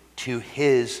dedicated to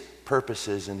his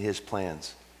purposes and his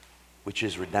plans, which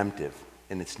is redemptive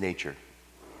in its nature.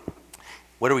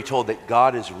 What are we told? That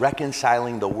God is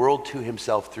reconciling the world to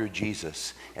himself through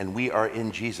Jesus, and we are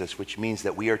in Jesus, which means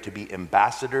that we are to be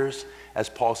ambassadors, as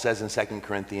Paul says in 2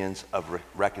 Corinthians, of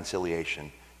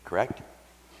reconciliation. Correct?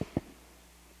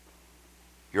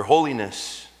 Your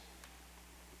holiness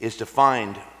is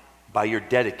defined by your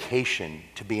dedication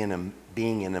to being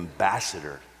an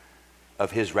ambassador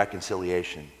of his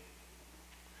reconciliation.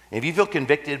 And if you feel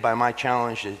convicted by my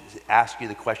challenge to ask you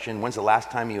the question, when's the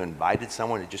last time you invited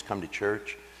someone to just come to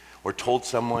church or told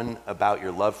someone about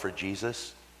your love for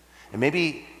Jesus? And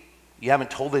maybe you haven't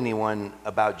told anyone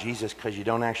about Jesus because you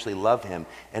don't actually love him.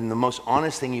 And the most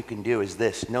honest thing you can do is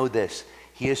this. Know this.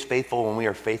 He is faithful when we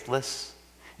are faithless.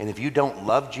 And if you don't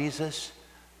love Jesus,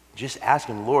 just ask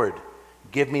him, Lord,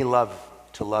 give me love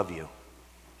to love you.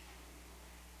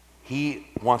 He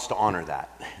wants to honor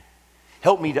that.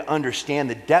 Help me to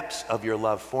understand the depths of your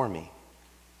love for me.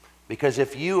 Because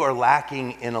if you are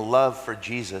lacking in a love for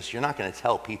Jesus, you're not going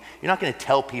to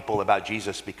tell people about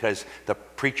Jesus because the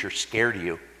preacher scared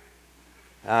you.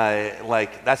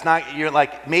 You're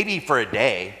like, maybe for a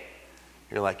day,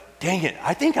 you're like, dang it,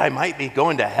 I think I might be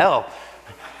going to hell.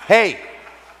 Hey,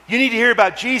 you need to hear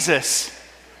about Jesus.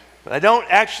 But I don't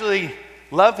actually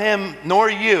love him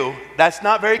nor you. That's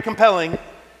not very compelling.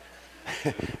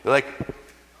 Like,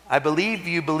 I believe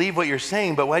you believe what you're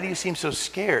saying, but why do you seem so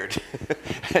scared?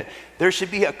 There should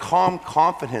be a calm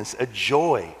confidence, a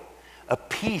joy, a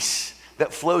peace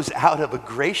that flows out of a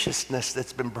graciousness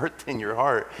that's been birthed in your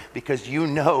heart because you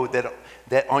know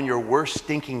that on your worst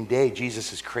stinking day,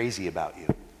 Jesus is crazy about you.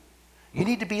 You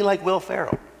need to be like Will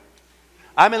Ferrell.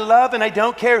 I'm in love and I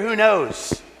don't care who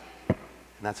knows. And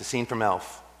that's a scene from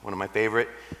Elf, one of my favorite,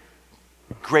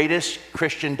 greatest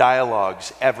Christian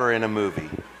dialogues ever in a movie.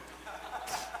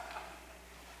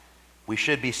 We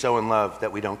should be so in love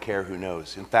that we don't care who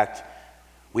knows. In fact,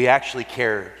 we actually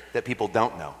care that people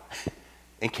don't know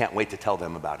and can't wait to tell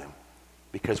them about him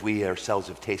because we ourselves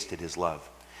have tasted his love.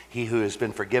 He who has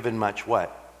been forgiven much,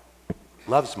 what?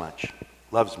 Loves much.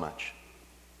 Loves much.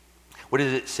 What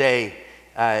does it say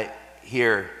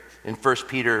here in 1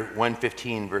 Peter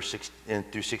 1:15, verse 6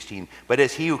 through 16? But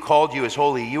as he who called you is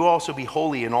holy, you also be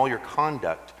holy in all your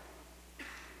conduct.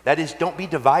 That is, don't be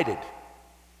divided.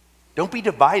 Don't be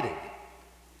divided.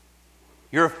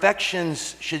 Your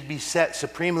affections should be set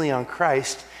supremely on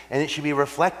Christ, and it should be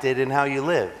reflected in how you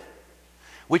live.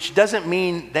 which doesn't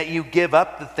mean that you give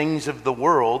up the things of the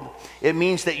world. It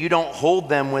means that you don't hold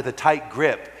them with a tight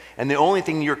grip. And the only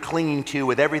thing you're clinging to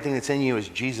with everything that's in you is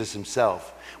Jesus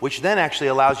himself, which then actually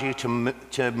allows you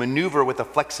to maneuver with a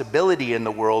flexibility in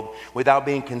the world without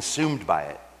being consumed by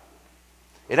it.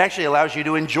 It actually allows you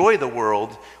to enjoy the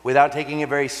world without taking it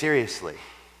very seriously.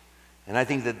 And I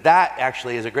think that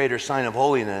actually is a greater sign of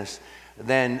holiness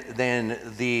than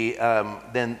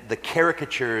the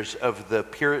caricatures of the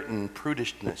Puritan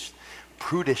prudishness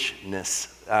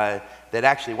that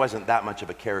actually wasn't that much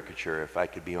of a caricature, if I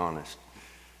could be honest.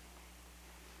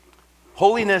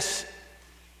 Holiness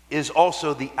is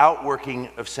also the outworking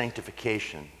of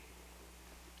sanctification.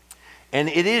 And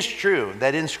it is true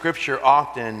that in Scripture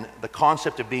often the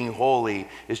concept of being holy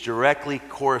is directly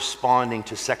corresponding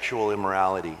to sexual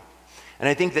immorality. And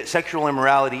I think that sexual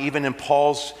immorality, even in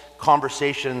Paul's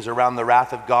conversations around the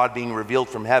wrath of God being revealed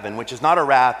from heaven, which is not a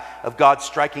wrath of God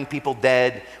striking people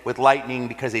dead with lightning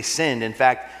because they sinned. In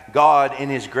fact, God, in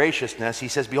his graciousness, he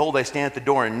says, "Behold, I stand at the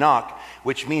door and knock,"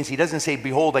 which means he doesn't say,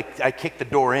 "Behold, I kick the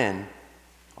door in,"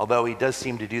 although he does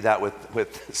seem to do that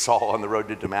with Saul on the road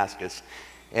to Damascus.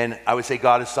 And I would say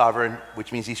God is sovereign,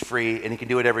 which means he's free, and he can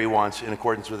do whatever he wants in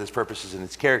accordance with his purposes and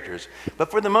his characters. But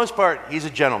for the most part, he's a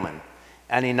gentleman,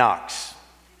 and he knocks.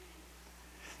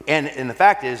 And the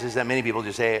fact is that many people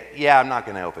just say, "Yeah, I'm not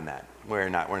going to open that. We're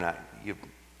not.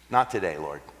 Not today,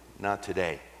 Lord, not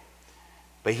today."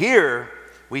 But here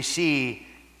we see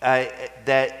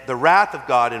that the wrath of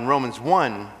God in Romans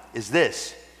 1 is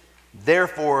this: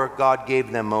 therefore God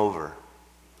gave them over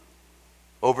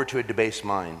to a debased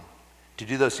mind. To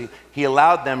do those, he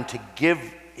allowed them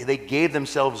they gave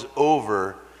themselves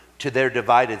over to their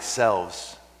divided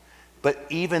selves. But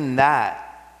even that,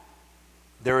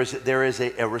 there is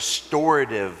a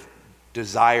restorative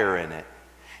desire in it.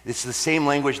 It's the same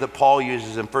language that Paul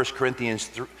uses in 1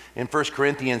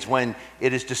 Corinthians when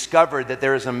it is discovered that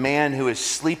there is a man who is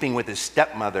sleeping with his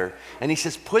stepmother. And he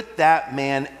says, put that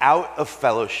man out of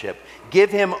fellowship.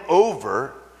 Give him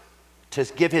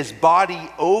give his body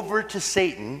over to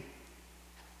Satan,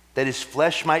 that his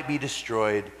flesh might be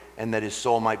destroyed and that his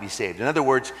soul might be saved. In other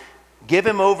words, give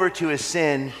him over to his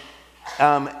sin,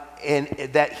 and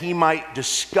that he might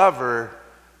discover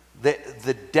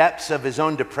the depths of his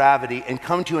own depravity and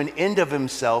come to an end of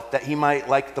himself, that he might,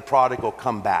 like the prodigal,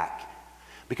 come back.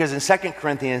 Because in 2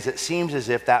 Corinthians, it seems as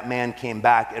if that man came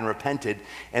back and repented,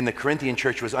 and the Corinthian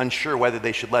church was unsure whether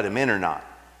they should let him in or not.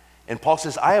 And Paul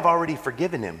says, I have already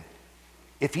forgiven him.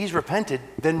 If he's repented,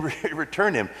 then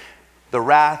return him. The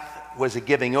wrath was a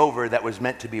giving over that was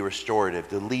meant to be restorative,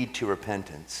 to lead to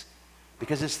repentance.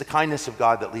 Because it's the kindness of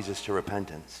God that leads us to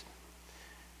repentance.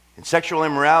 And sexual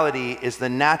immorality is the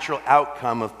natural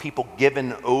outcome of people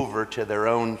given over to their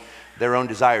own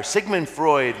desires. Sigmund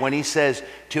Freud, when he says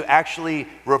to actually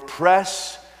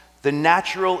repress the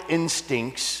natural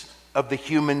instincts of the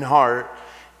human heart,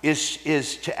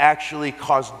 is to actually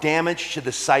cause damage to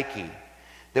the psyche.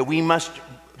 That we must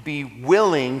be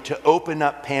willing to open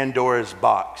up Pandora's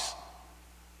box.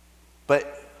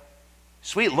 But,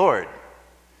 sweet Lord,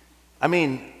 I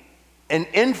mean, an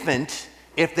infant,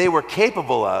 if they were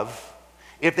capable of,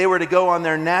 if they were to go on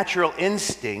their natural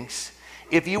instincts,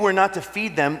 if you were not to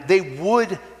feed them, they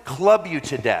would club you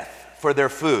to death for their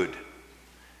food.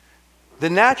 The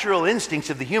natural instincts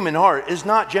of the human heart is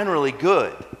not generally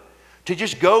good. To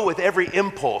just go with every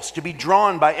impulse, to be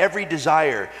drawn by every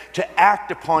desire, to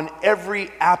act upon every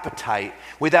appetite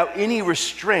without any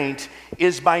restraint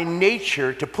is by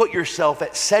nature to put yourself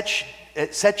at such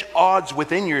odds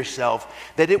within yourself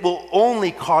that it will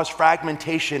only cause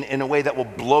fragmentation in a way that will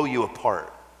blow you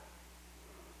apart.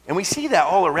 And we see that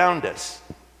all around us.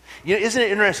 You know, isn't it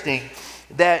interesting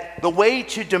that the way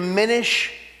to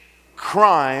diminish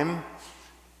crime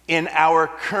in our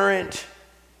current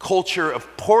culture of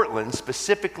Portland,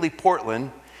 specifically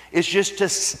Portland, is just to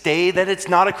say that it's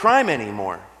not a crime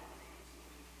anymore.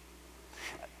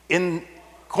 In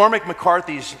Cormac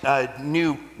McCarthy's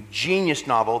new genius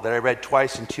novel that I read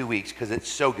twice in 2 weeks because it's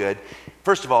so good.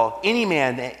 First of all, any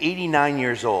man at 89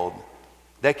 years old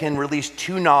that can release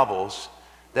 2 novels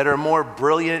that are more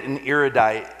brilliant and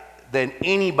erudite than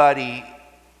anybody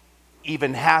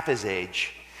even half his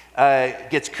age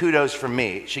gets kudos from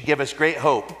me. It should give us great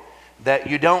hope that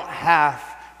you don't have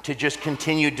to just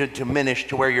continue to diminish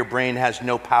to where your brain has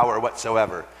no power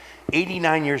whatsoever.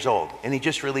 89 years old, and he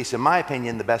just released, in my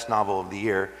opinion, the best novel of the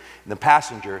year, The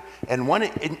Passenger. And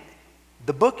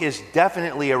the book is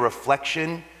definitely a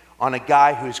reflection on a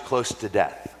guy who's close to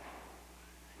death.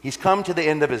 He's come to the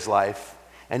end of his life,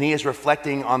 and he is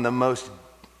reflecting on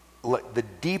the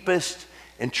deepest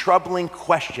and troubling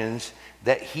questions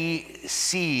that he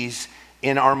sees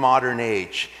in our modern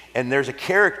age. And there's a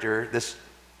character, this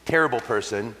terrible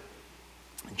person,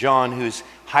 John, who's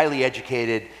highly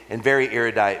educated and very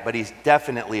erudite, but he's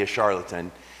definitely a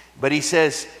charlatan. But he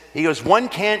goes, one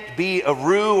can't be a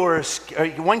roue or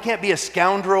one can't be a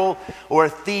scoundrel or a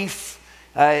thief,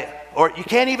 or you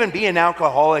can't even be an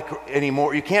alcoholic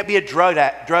anymore. You can't be a drug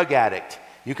addict.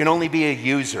 You can only be a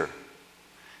user.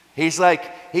 He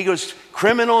goes,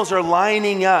 criminals are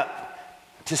lining up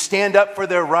to stand up for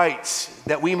their rights,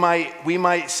 that we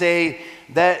might say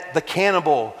that the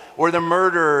cannibal or the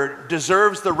murderer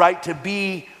deserves the right to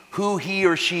be who he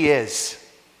or she is.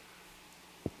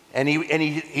 And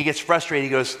he gets frustrated. He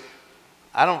goes,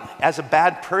 as a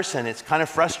bad person, it's kind of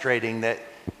frustrating that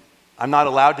I'm not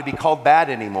allowed to be called bad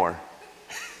anymore.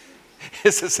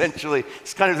 It's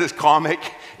kind of this comic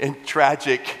and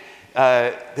tragic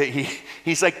that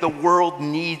he's like, the world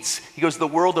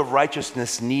of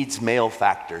righteousness needs male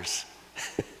factors.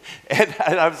 and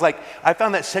I was like, I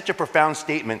found that such a profound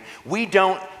statement.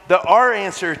 Our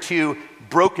answer to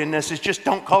brokenness is just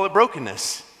don't call it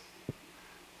brokenness.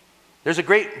 There's a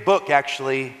great book,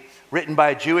 actually, written by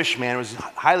a Jewish man. It was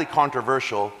highly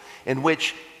controversial, in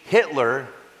which Hitler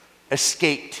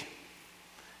escaped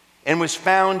and was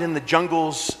found in the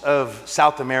jungles of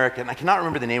South America. And I cannot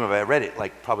remember the name of it. I read it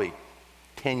like probably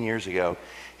 10 years ago.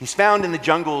 He's found in the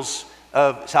jungles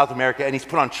of South America, and he's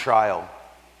put on trial.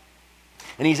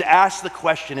 And he's asked the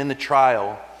question in the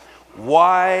trial,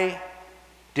 why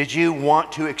did you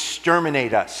want to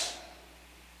exterminate us?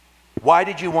 Why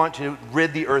did you want to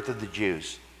rid the earth of the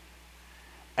Jews?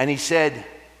 And he said,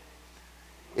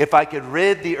 if I could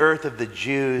rid the earth of the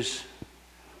Jews,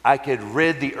 I could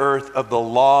rid the earth of the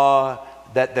law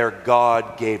that their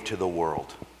God gave to the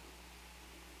world.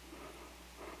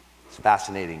 It's a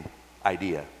fascinating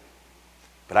idea.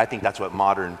 But I think that's what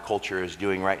modern culture is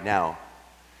doing right now.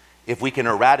 If we can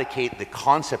eradicate the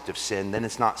concept of sin, then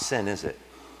it's not sin, is it?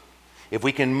 If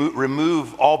we can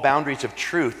remove all boundaries of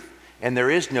truth, and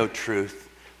there is no truth,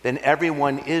 then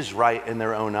everyone is right in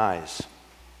their own eyes.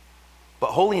 But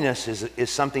holiness is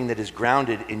something that is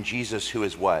grounded in Jesus, who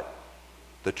is what?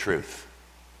 The truth.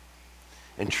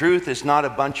 And truth is not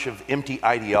a bunch of empty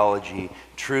ideology.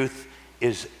 Truth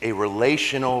is a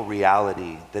relational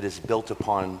reality that is built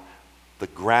upon the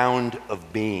ground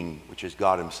of being, which is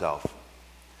God himself.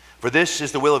 For this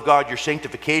is the will of God, your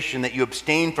sanctification, that you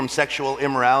abstain from sexual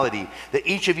immorality, that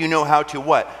each of you know how to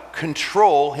what?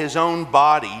 Control his own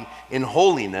body in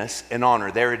holiness and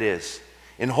honor. There it is.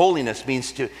 In holiness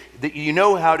means that you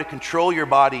know how to control your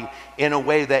body in a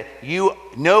way that you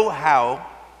know how,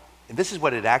 and this is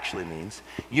what it actually means,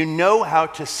 you know how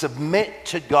to submit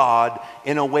to God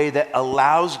in a way that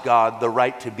allows God the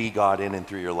right to be God in and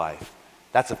through your life.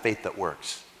 That's a faith that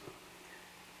works.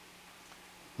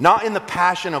 Not in the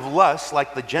passion of lust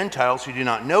like the Gentiles who do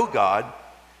not know God,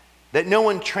 that no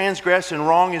one transgress and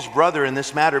wrong his brother in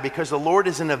this matter, because the Lord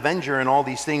is an avenger in all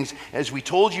these things. As we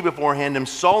told you beforehand and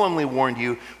solemnly warned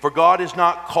you, for God has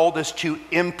not called us to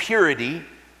impurity,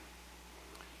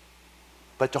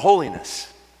 but to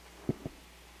holiness.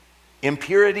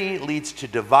 Impurity leads to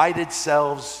divided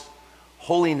selves.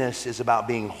 Holiness is about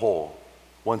being whole,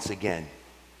 once again,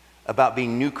 about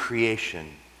being new creation,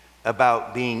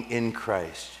 about being in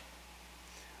Christ.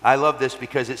 I love this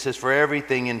because it says, for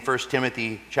everything in 1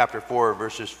 Timothy chapter 4,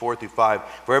 verses 4 through 5,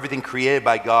 for everything created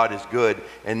by God is good,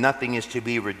 and nothing is to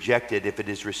be rejected if it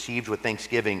is received with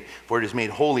thanksgiving, for it is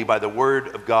made holy by the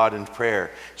word of God and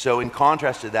prayer. So in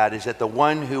contrast to that is that the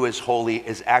one who is holy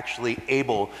is actually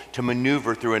able to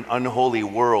maneuver through an unholy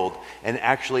world and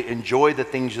actually enjoy the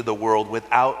things of the world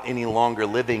without any longer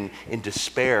living in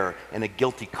despair and a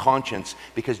guilty conscience,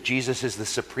 because Jesus is the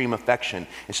supreme affection.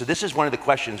 And so this is one of the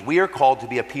questions. We are called to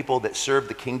be a people that serve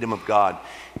the kingdom of God.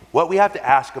 What we have to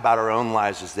ask about our own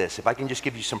lives is this. If I can just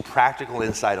give you some practical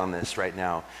insight on this right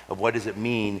now, of what does it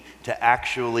mean to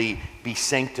actually be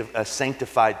a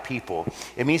sanctified people.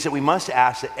 It means that we must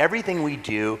ask that everything we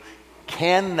do,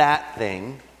 can that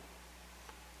thing,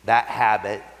 that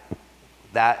habit,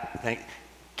 that thing,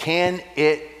 can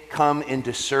it come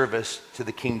into service to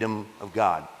the kingdom of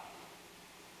God?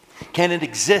 Can it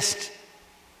exist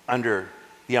under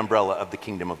the umbrella of the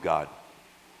kingdom of God?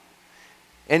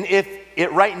 And if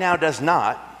it right now does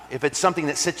not, if it's something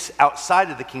that sits outside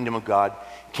of the kingdom of God,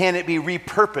 can it be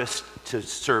repurposed to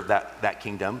serve that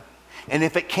kingdom? And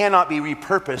if it cannot be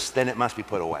repurposed, then it must be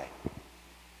put away.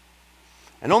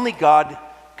 And only God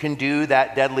can do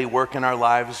that deadly work in our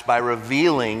lives by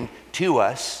revealing to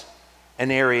us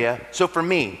an area. So for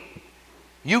me,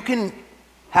 you can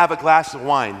have a glass of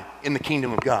wine in the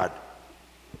kingdom of God.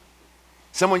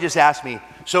 Someone just asked me,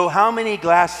 so how many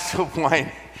glasses of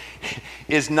wine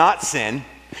is not sin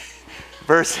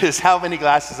versus how many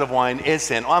glasses of wine is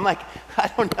sin. Well, I'm like, I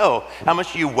don't know. How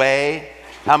much do you weigh?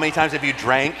 How many times have you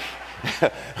drank?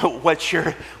 What's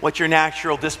your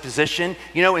natural disposition?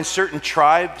 You know, in certain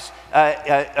tribes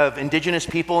of indigenous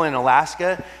people in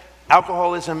Alaska,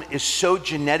 alcoholism is so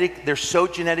genetic, they're so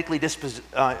genetically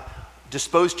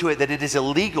disposed to it that it is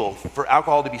illegal for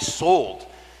alcohol to be sold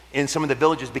in some of the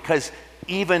villages, because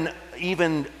even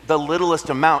the littlest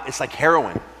amount, it's like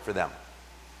heroin for them.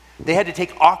 They had to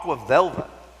take Aqua Velva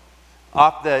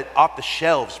off the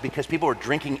shelves because people were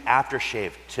drinking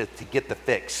aftershave to get the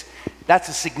fix. That's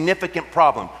a significant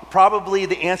problem. Probably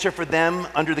the answer for them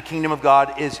under the kingdom of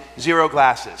God is 0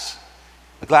 glasses,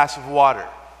 a glass of water.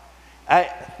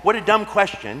 What a dumb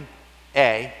question,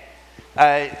 A.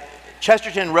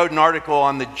 Chesterton wrote an article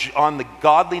on the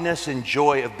godliness and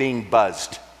joy of being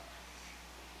buzzed.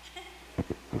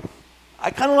 I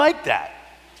kind of like that.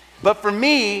 But for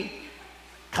me,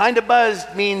 kind of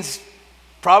buzzed means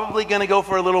probably going to go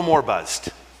for a little more buzzed.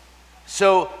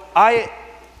 So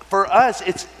for us,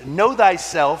 it's know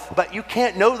thyself, but you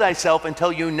can't know thyself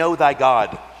until you know thy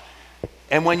God.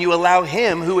 And when you allow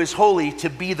him, who is holy, to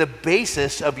be the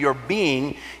basis of your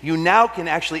being, you now can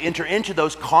actually enter into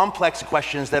those complex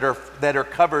questions that are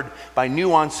covered by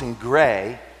nuance and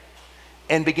gray,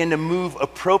 and begin to move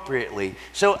appropriately.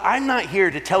 So I'm not here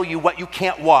to tell you what you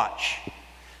can't watch.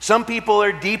 Some people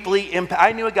are deeply impacted.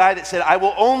 I knew a guy that said, I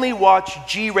will only watch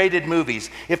G-rated movies.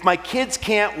 If my kids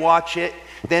can't watch it,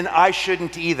 then I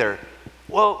shouldn't either.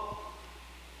 Well,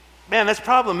 man, that's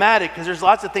problematic, because there's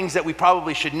lots of things that we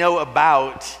probably should know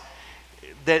about.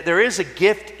 That there is a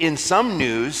gift in some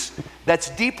news that's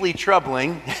deeply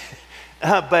troubling,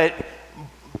 but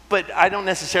I don't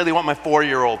necessarily want my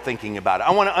 4-year-old thinking about it.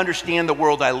 I want to understand the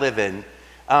world I live in,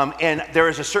 and there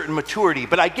is a certain maturity,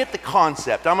 but I get the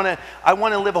concept. I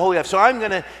want to live a holy life. So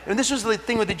and this was the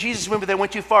thing with the Jesus movement that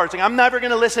went too far. It's like, I'm never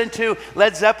going to listen to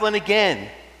Led Zeppelin again.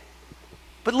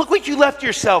 But look what you left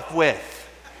yourself with.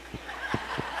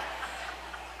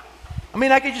 I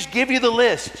mean, I could just give you the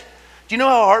list. Do you know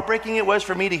how heartbreaking it was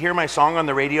for me to hear my song on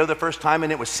the radio the first time,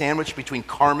 and it was sandwiched between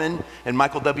Carmen and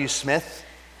Michael W. Smith,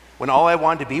 when all I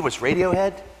wanted to be was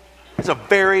Radiohead? It's a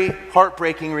very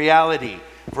heartbreaking reality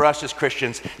for us as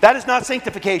Christians. That is not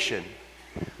sanctification.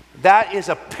 That is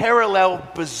a parallel,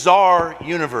 bizarre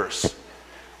universe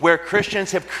where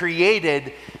Christians have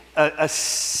created a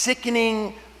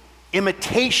sickening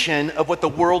imitation of what the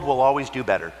world will always do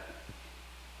better.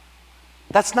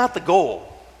 That's not the goal.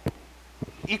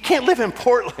 You can't live in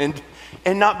Portland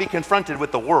and not be confronted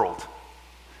with the world.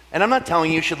 And I'm not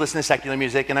telling you should listen to secular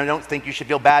music, and I don't think you should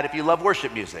feel bad if you love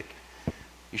worship music.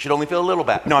 You should only feel a little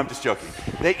bad. No, I'm just joking.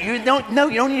 You don't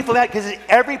need to feel bad, because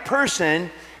every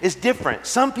person is different.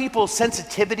 Some people's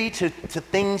sensitivity to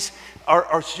things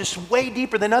are just way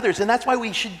deeper than others, and that's why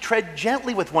we should tread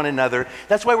gently with one another.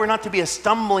 That's why we're not to be a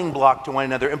stumbling block to one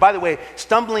another. And by the way,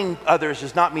 stumbling others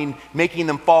does not mean making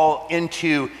them fall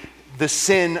into the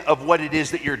sin of what it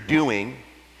is that you're doing.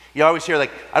 You always hear,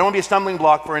 like, I don't want to be a stumbling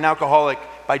block for an alcoholic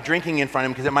by drinking in front of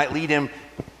him, because it might lead him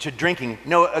to drinking.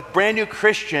 No, a brand new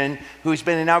Christian who's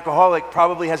been an alcoholic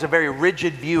probably has a very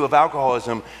rigid view of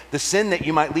alcoholism. The sin that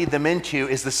you might lead them into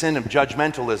is the sin of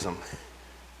judgmentalism,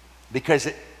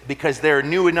 because they're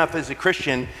new enough as a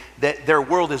Christian that their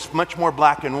world is much more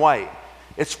black and white.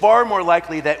 It's far more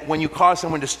likely that when you cause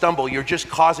someone to stumble, you're just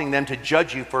causing them to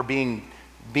judge you for being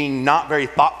not very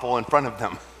thoughtful in front of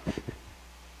them,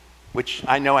 which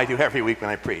I know I do every week when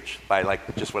I preach, by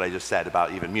like just what I just said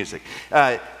about even music.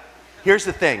 Here's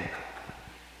the thing.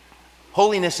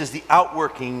 Holiness is the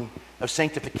outworking of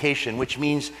sanctification, which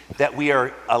means that we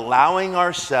are allowing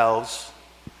ourselves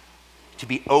to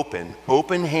be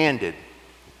open-handed.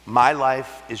 My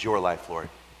life is your life, Lord.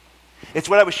 It's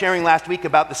what I was sharing last week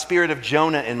about the spirit of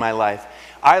Jonah in my life.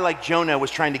 I, like Jonah,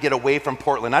 was trying to get away from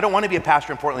Portland. I don't want to be a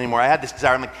pastor in Portland anymore. I had this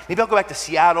desire. I'm like, maybe I'll go back to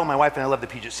Seattle. My wife and I love the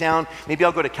Puget Sound. Maybe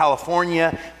I'll go to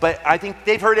California. But I think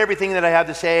they've heard everything that I have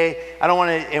to say. I don't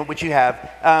want to, which you have.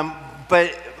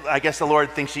 But I guess the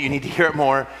Lord thinks that you need to hear it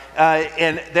more.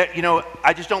 And that,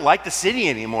 I just don't like the city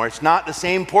anymore. It's not the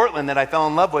same Portland that I fell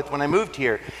in love with when I moved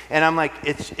here. And I'm like,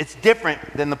 it's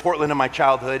different than the Portland of my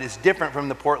childhood. It's different from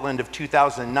the Portland of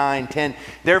 2009, 10.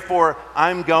 Therefore,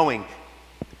 I'm going.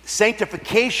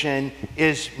 Sanctification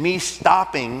is me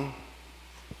stopping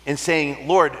and saying,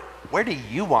 Lord, where do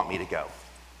you want me to go?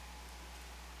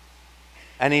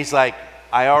 And he's like,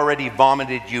 I already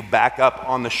vomited you back up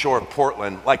on the shore of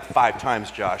Portland like 5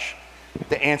 times, Josh.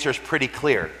 The answer is pretty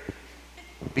clear.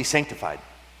 Be sanctified.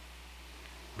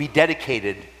 Be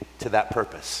dedicated to that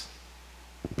purpose.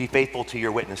 Be faithful to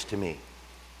your witness to me.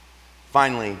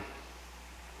 Finally,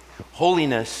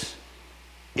 Holiness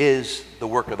is the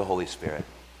work of the Holy Spirit.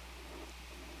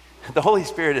 The Holy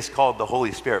Spirit is called the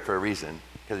Holy Spirit for a reason,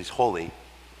 because he's holy.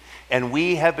 And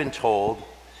we have been told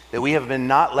that we have been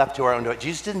not left to our own devices.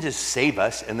 Jesus didn't just save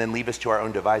us and then leave us to our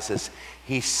own devices.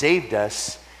 He saved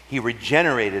us. He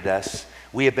regenerated us.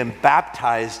 We have been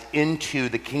baptized into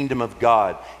the kingdom of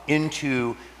God,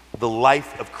 into the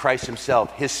life of Christ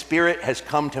himself. His Spirit has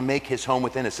come to make his home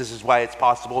within us. This is why it's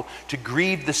possible to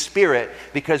grieve the Spirit,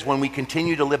 because when we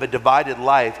continue to live a divided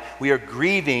life, we are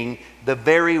grieving the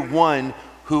very one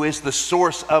who is the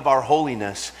source of our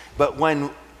holiness. But when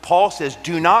Paul says,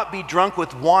 do not be drunk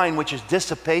with wine, which is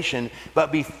dissipation,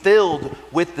 but be filled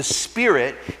with the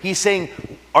Spirit, he's saying,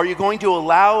 are you going to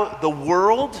allow the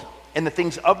world and the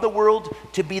things of the world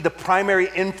to be the primary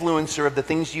influencer of the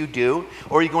things you do,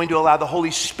 or are you going to allow the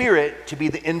Holy Spirit to be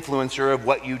the influencer of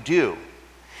what you do?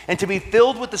 And to be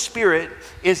filled with the Spirit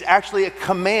is actually a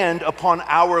command upon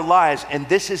our lives, and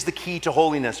this is the key to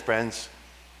holiness, friends.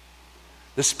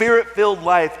 The Spirit-filled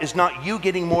life is not you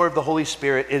getting more of the Holy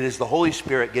Spirit, it is the Holy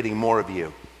Spirit getting more of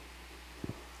you.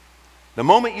 The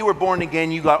moment you were born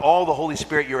again, you got all the Holy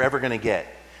Spirit you're ever going to get,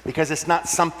 because it's not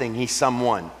something, he's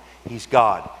someone. He's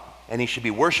God, and he should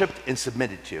be worshiped and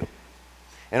submitted to.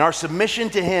 And our submission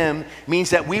to him means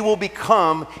that we will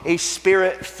become a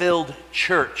Spirit-filled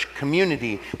church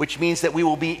community, which means that we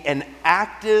will be an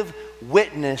active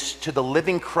witness to the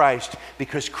living Christ,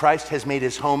 because Christ has made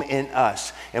his home in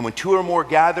us. And when two or more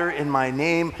gather in my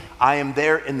name, I am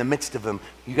there in the midst of them.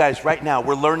 You guys, right now,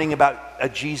 we're learning about a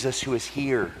Jesus who is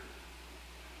here.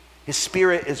 His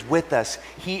Spirit is with us.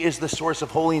 He is the source of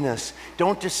holiness.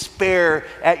 Don't despair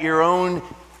at your own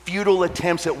futile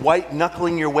attempts at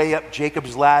white-knuckling your way up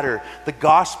Jacob's ladder. The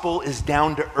gospel is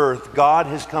down to earth. God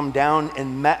has come down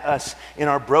and met us in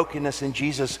our brokenness in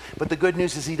Jesus. But the good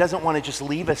news is he doesn't want to just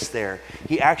leave us there.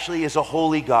 He actually is a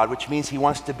holy God, which means he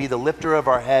wants to be the lifter of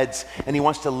our heads, and he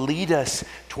wants to lead us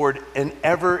toward an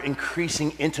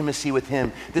ever-increasing intimacy with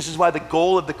him. This is why the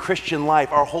goal of the Christian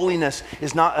life, our holiness,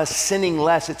 is not us sinning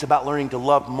less. It's about learning to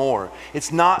love more.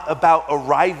 It's not about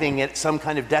arriving at some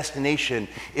kind of destination.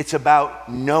 It's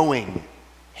about knowing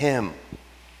him.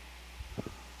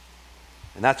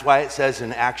 And that's why it says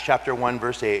in Acts chapter 1,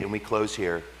 verse 8, and we close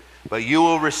here, but you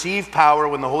will receive power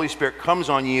when the Holy Spirit comes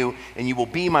on you, and you will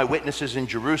be my witnesses in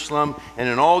Jerusalem and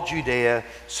in all Judea,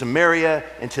 Samaria,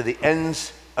 and to the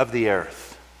ends of the earth.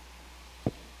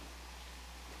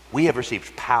 We have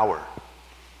received power.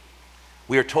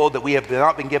 We are told that we have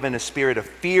not been given a spirit of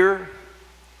fear,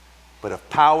 but of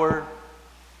power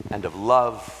and of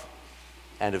love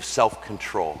and of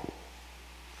self-control.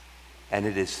 And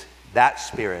it is that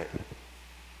Spirit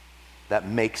that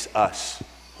makes us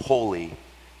holy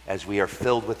as we are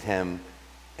filled with him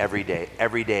every day.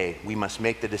 Every day we must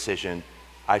make the decision,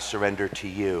 I surrender to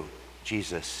you,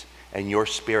 Jesus, and your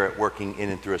Spirit working in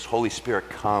and through us. Holy Spirit,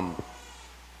 come,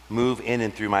 move in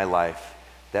and through my life,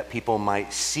 that people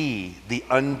might see the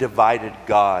undivided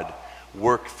God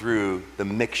work through the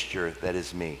mixture that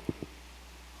is me.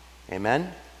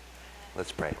 Amen?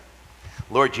 Let's pray.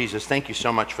 Lord Jesus, thank you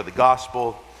so much for the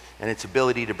gospel and its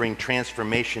ability to bring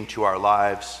transformation to our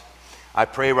lives. I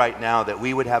pray right now that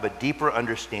we would have a deeper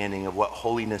understanding of what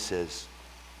holiness is,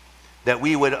 that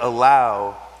we would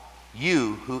allow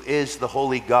you, who is the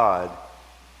holy God,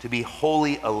 to be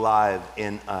wholly alive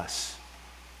in us,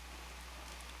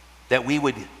 that we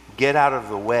would get out of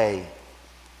the way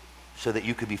so that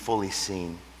you could be fully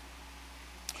seen.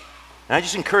 And I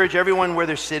just encourage everyone where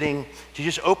they're sitting to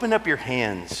just open up your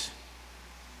hands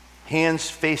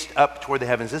faced up toward the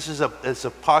heavens. This is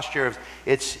a posture of,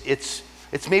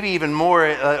 it's maybe even more,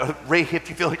 if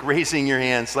you feel like raising your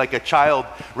hands, like a child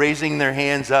raising their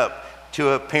hands up to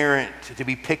a parent to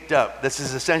be picked up. This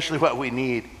is essentially what we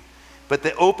need. But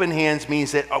the open hands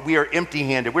means that we are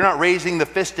empty-handed. We're not raising the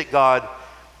fist at God.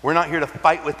 We're not here to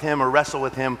fight with him or wrestle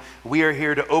with him. We are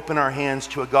here to open our hands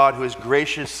to a God who has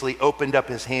graciously opened up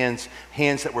his hands,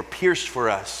 hands that were pierced for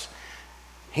us,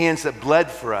 hands that bled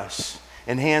for us,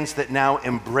 and hands that now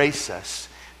embrace us.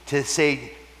 To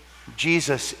say,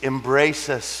 Jesus, embrace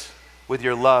us with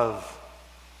your love.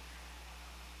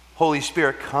 Holy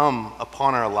Spirit, come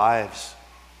upon our lives.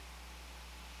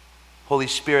 Holy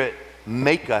Spirit,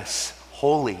 make us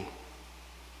holy.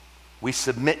 We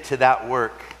submit to that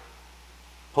work.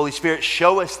 Holy Spirit,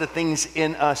 show us the things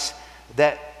in us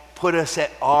that put us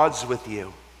at odds with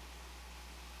you.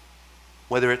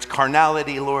 Whether it's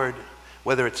carnality, Lord,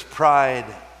 whether it's pride,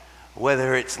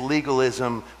 whether it's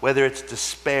legalism, whether it's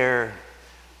despair,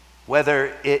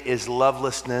 whether it is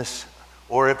lovelessness,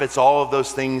 or if it's all of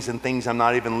those things and things I'm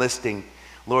not even listing.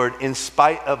 Lord, in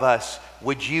spite of us,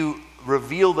 would you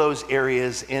reveal those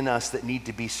areas in us that need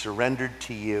to be surrendered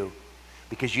to you,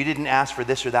 because you didn't ask for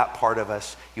this or that part of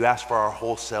us. You asked for our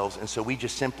whole selves. And so we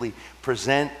just simply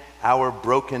present our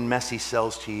broken, messy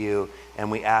selves to you,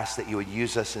 and we ask that you would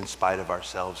use us in spite of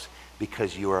ourselves,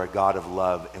 because you are a God of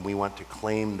love, and we want to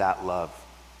claim that love,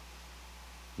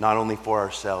 not only for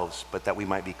ourselves, but that we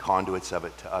might be conduits of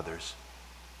it to others.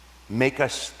 Make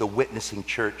us the witnessing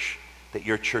church that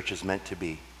your church is meant to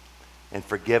be, and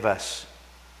forgive us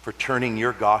for turning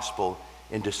your gospel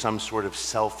into some sort of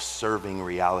self-serving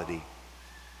reality.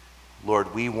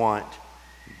 Lord, we want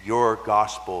your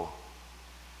gospel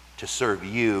to serve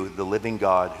you, the living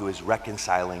God who is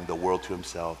reconciling the world to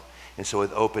himself. And so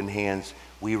with open hands,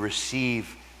 we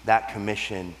receive that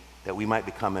commission that we might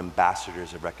become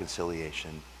ambassadors of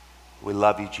reconciliation. We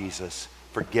love you, Jesus.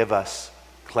 Forgive us,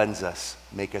 cleanse us,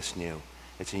 make us new.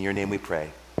 It's in your name we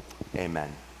pray.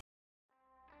 Amen.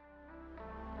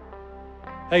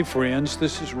 Hey friends,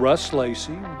 this is Russ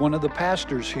Lacey, one of the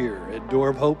pastors here at Door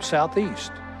of Hope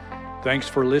Southeast. Thanks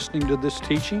for listening to this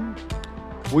teaching.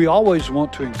 We always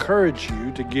want to encourage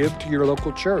you to give to your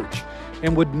local church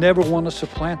and would never want to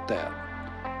supplant that.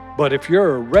 But if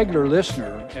you're a regular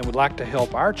listener and would like to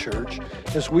help our church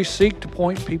as we seek to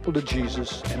point people to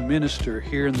Jesus and minister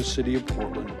here in the city of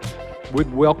Portland,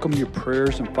 we'd welcome your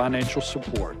prayers and financial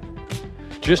support.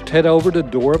 Just head over to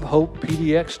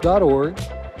doorofhopepdx.org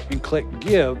and click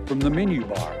Give from the menu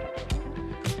bar.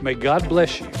 May God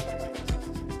bless you.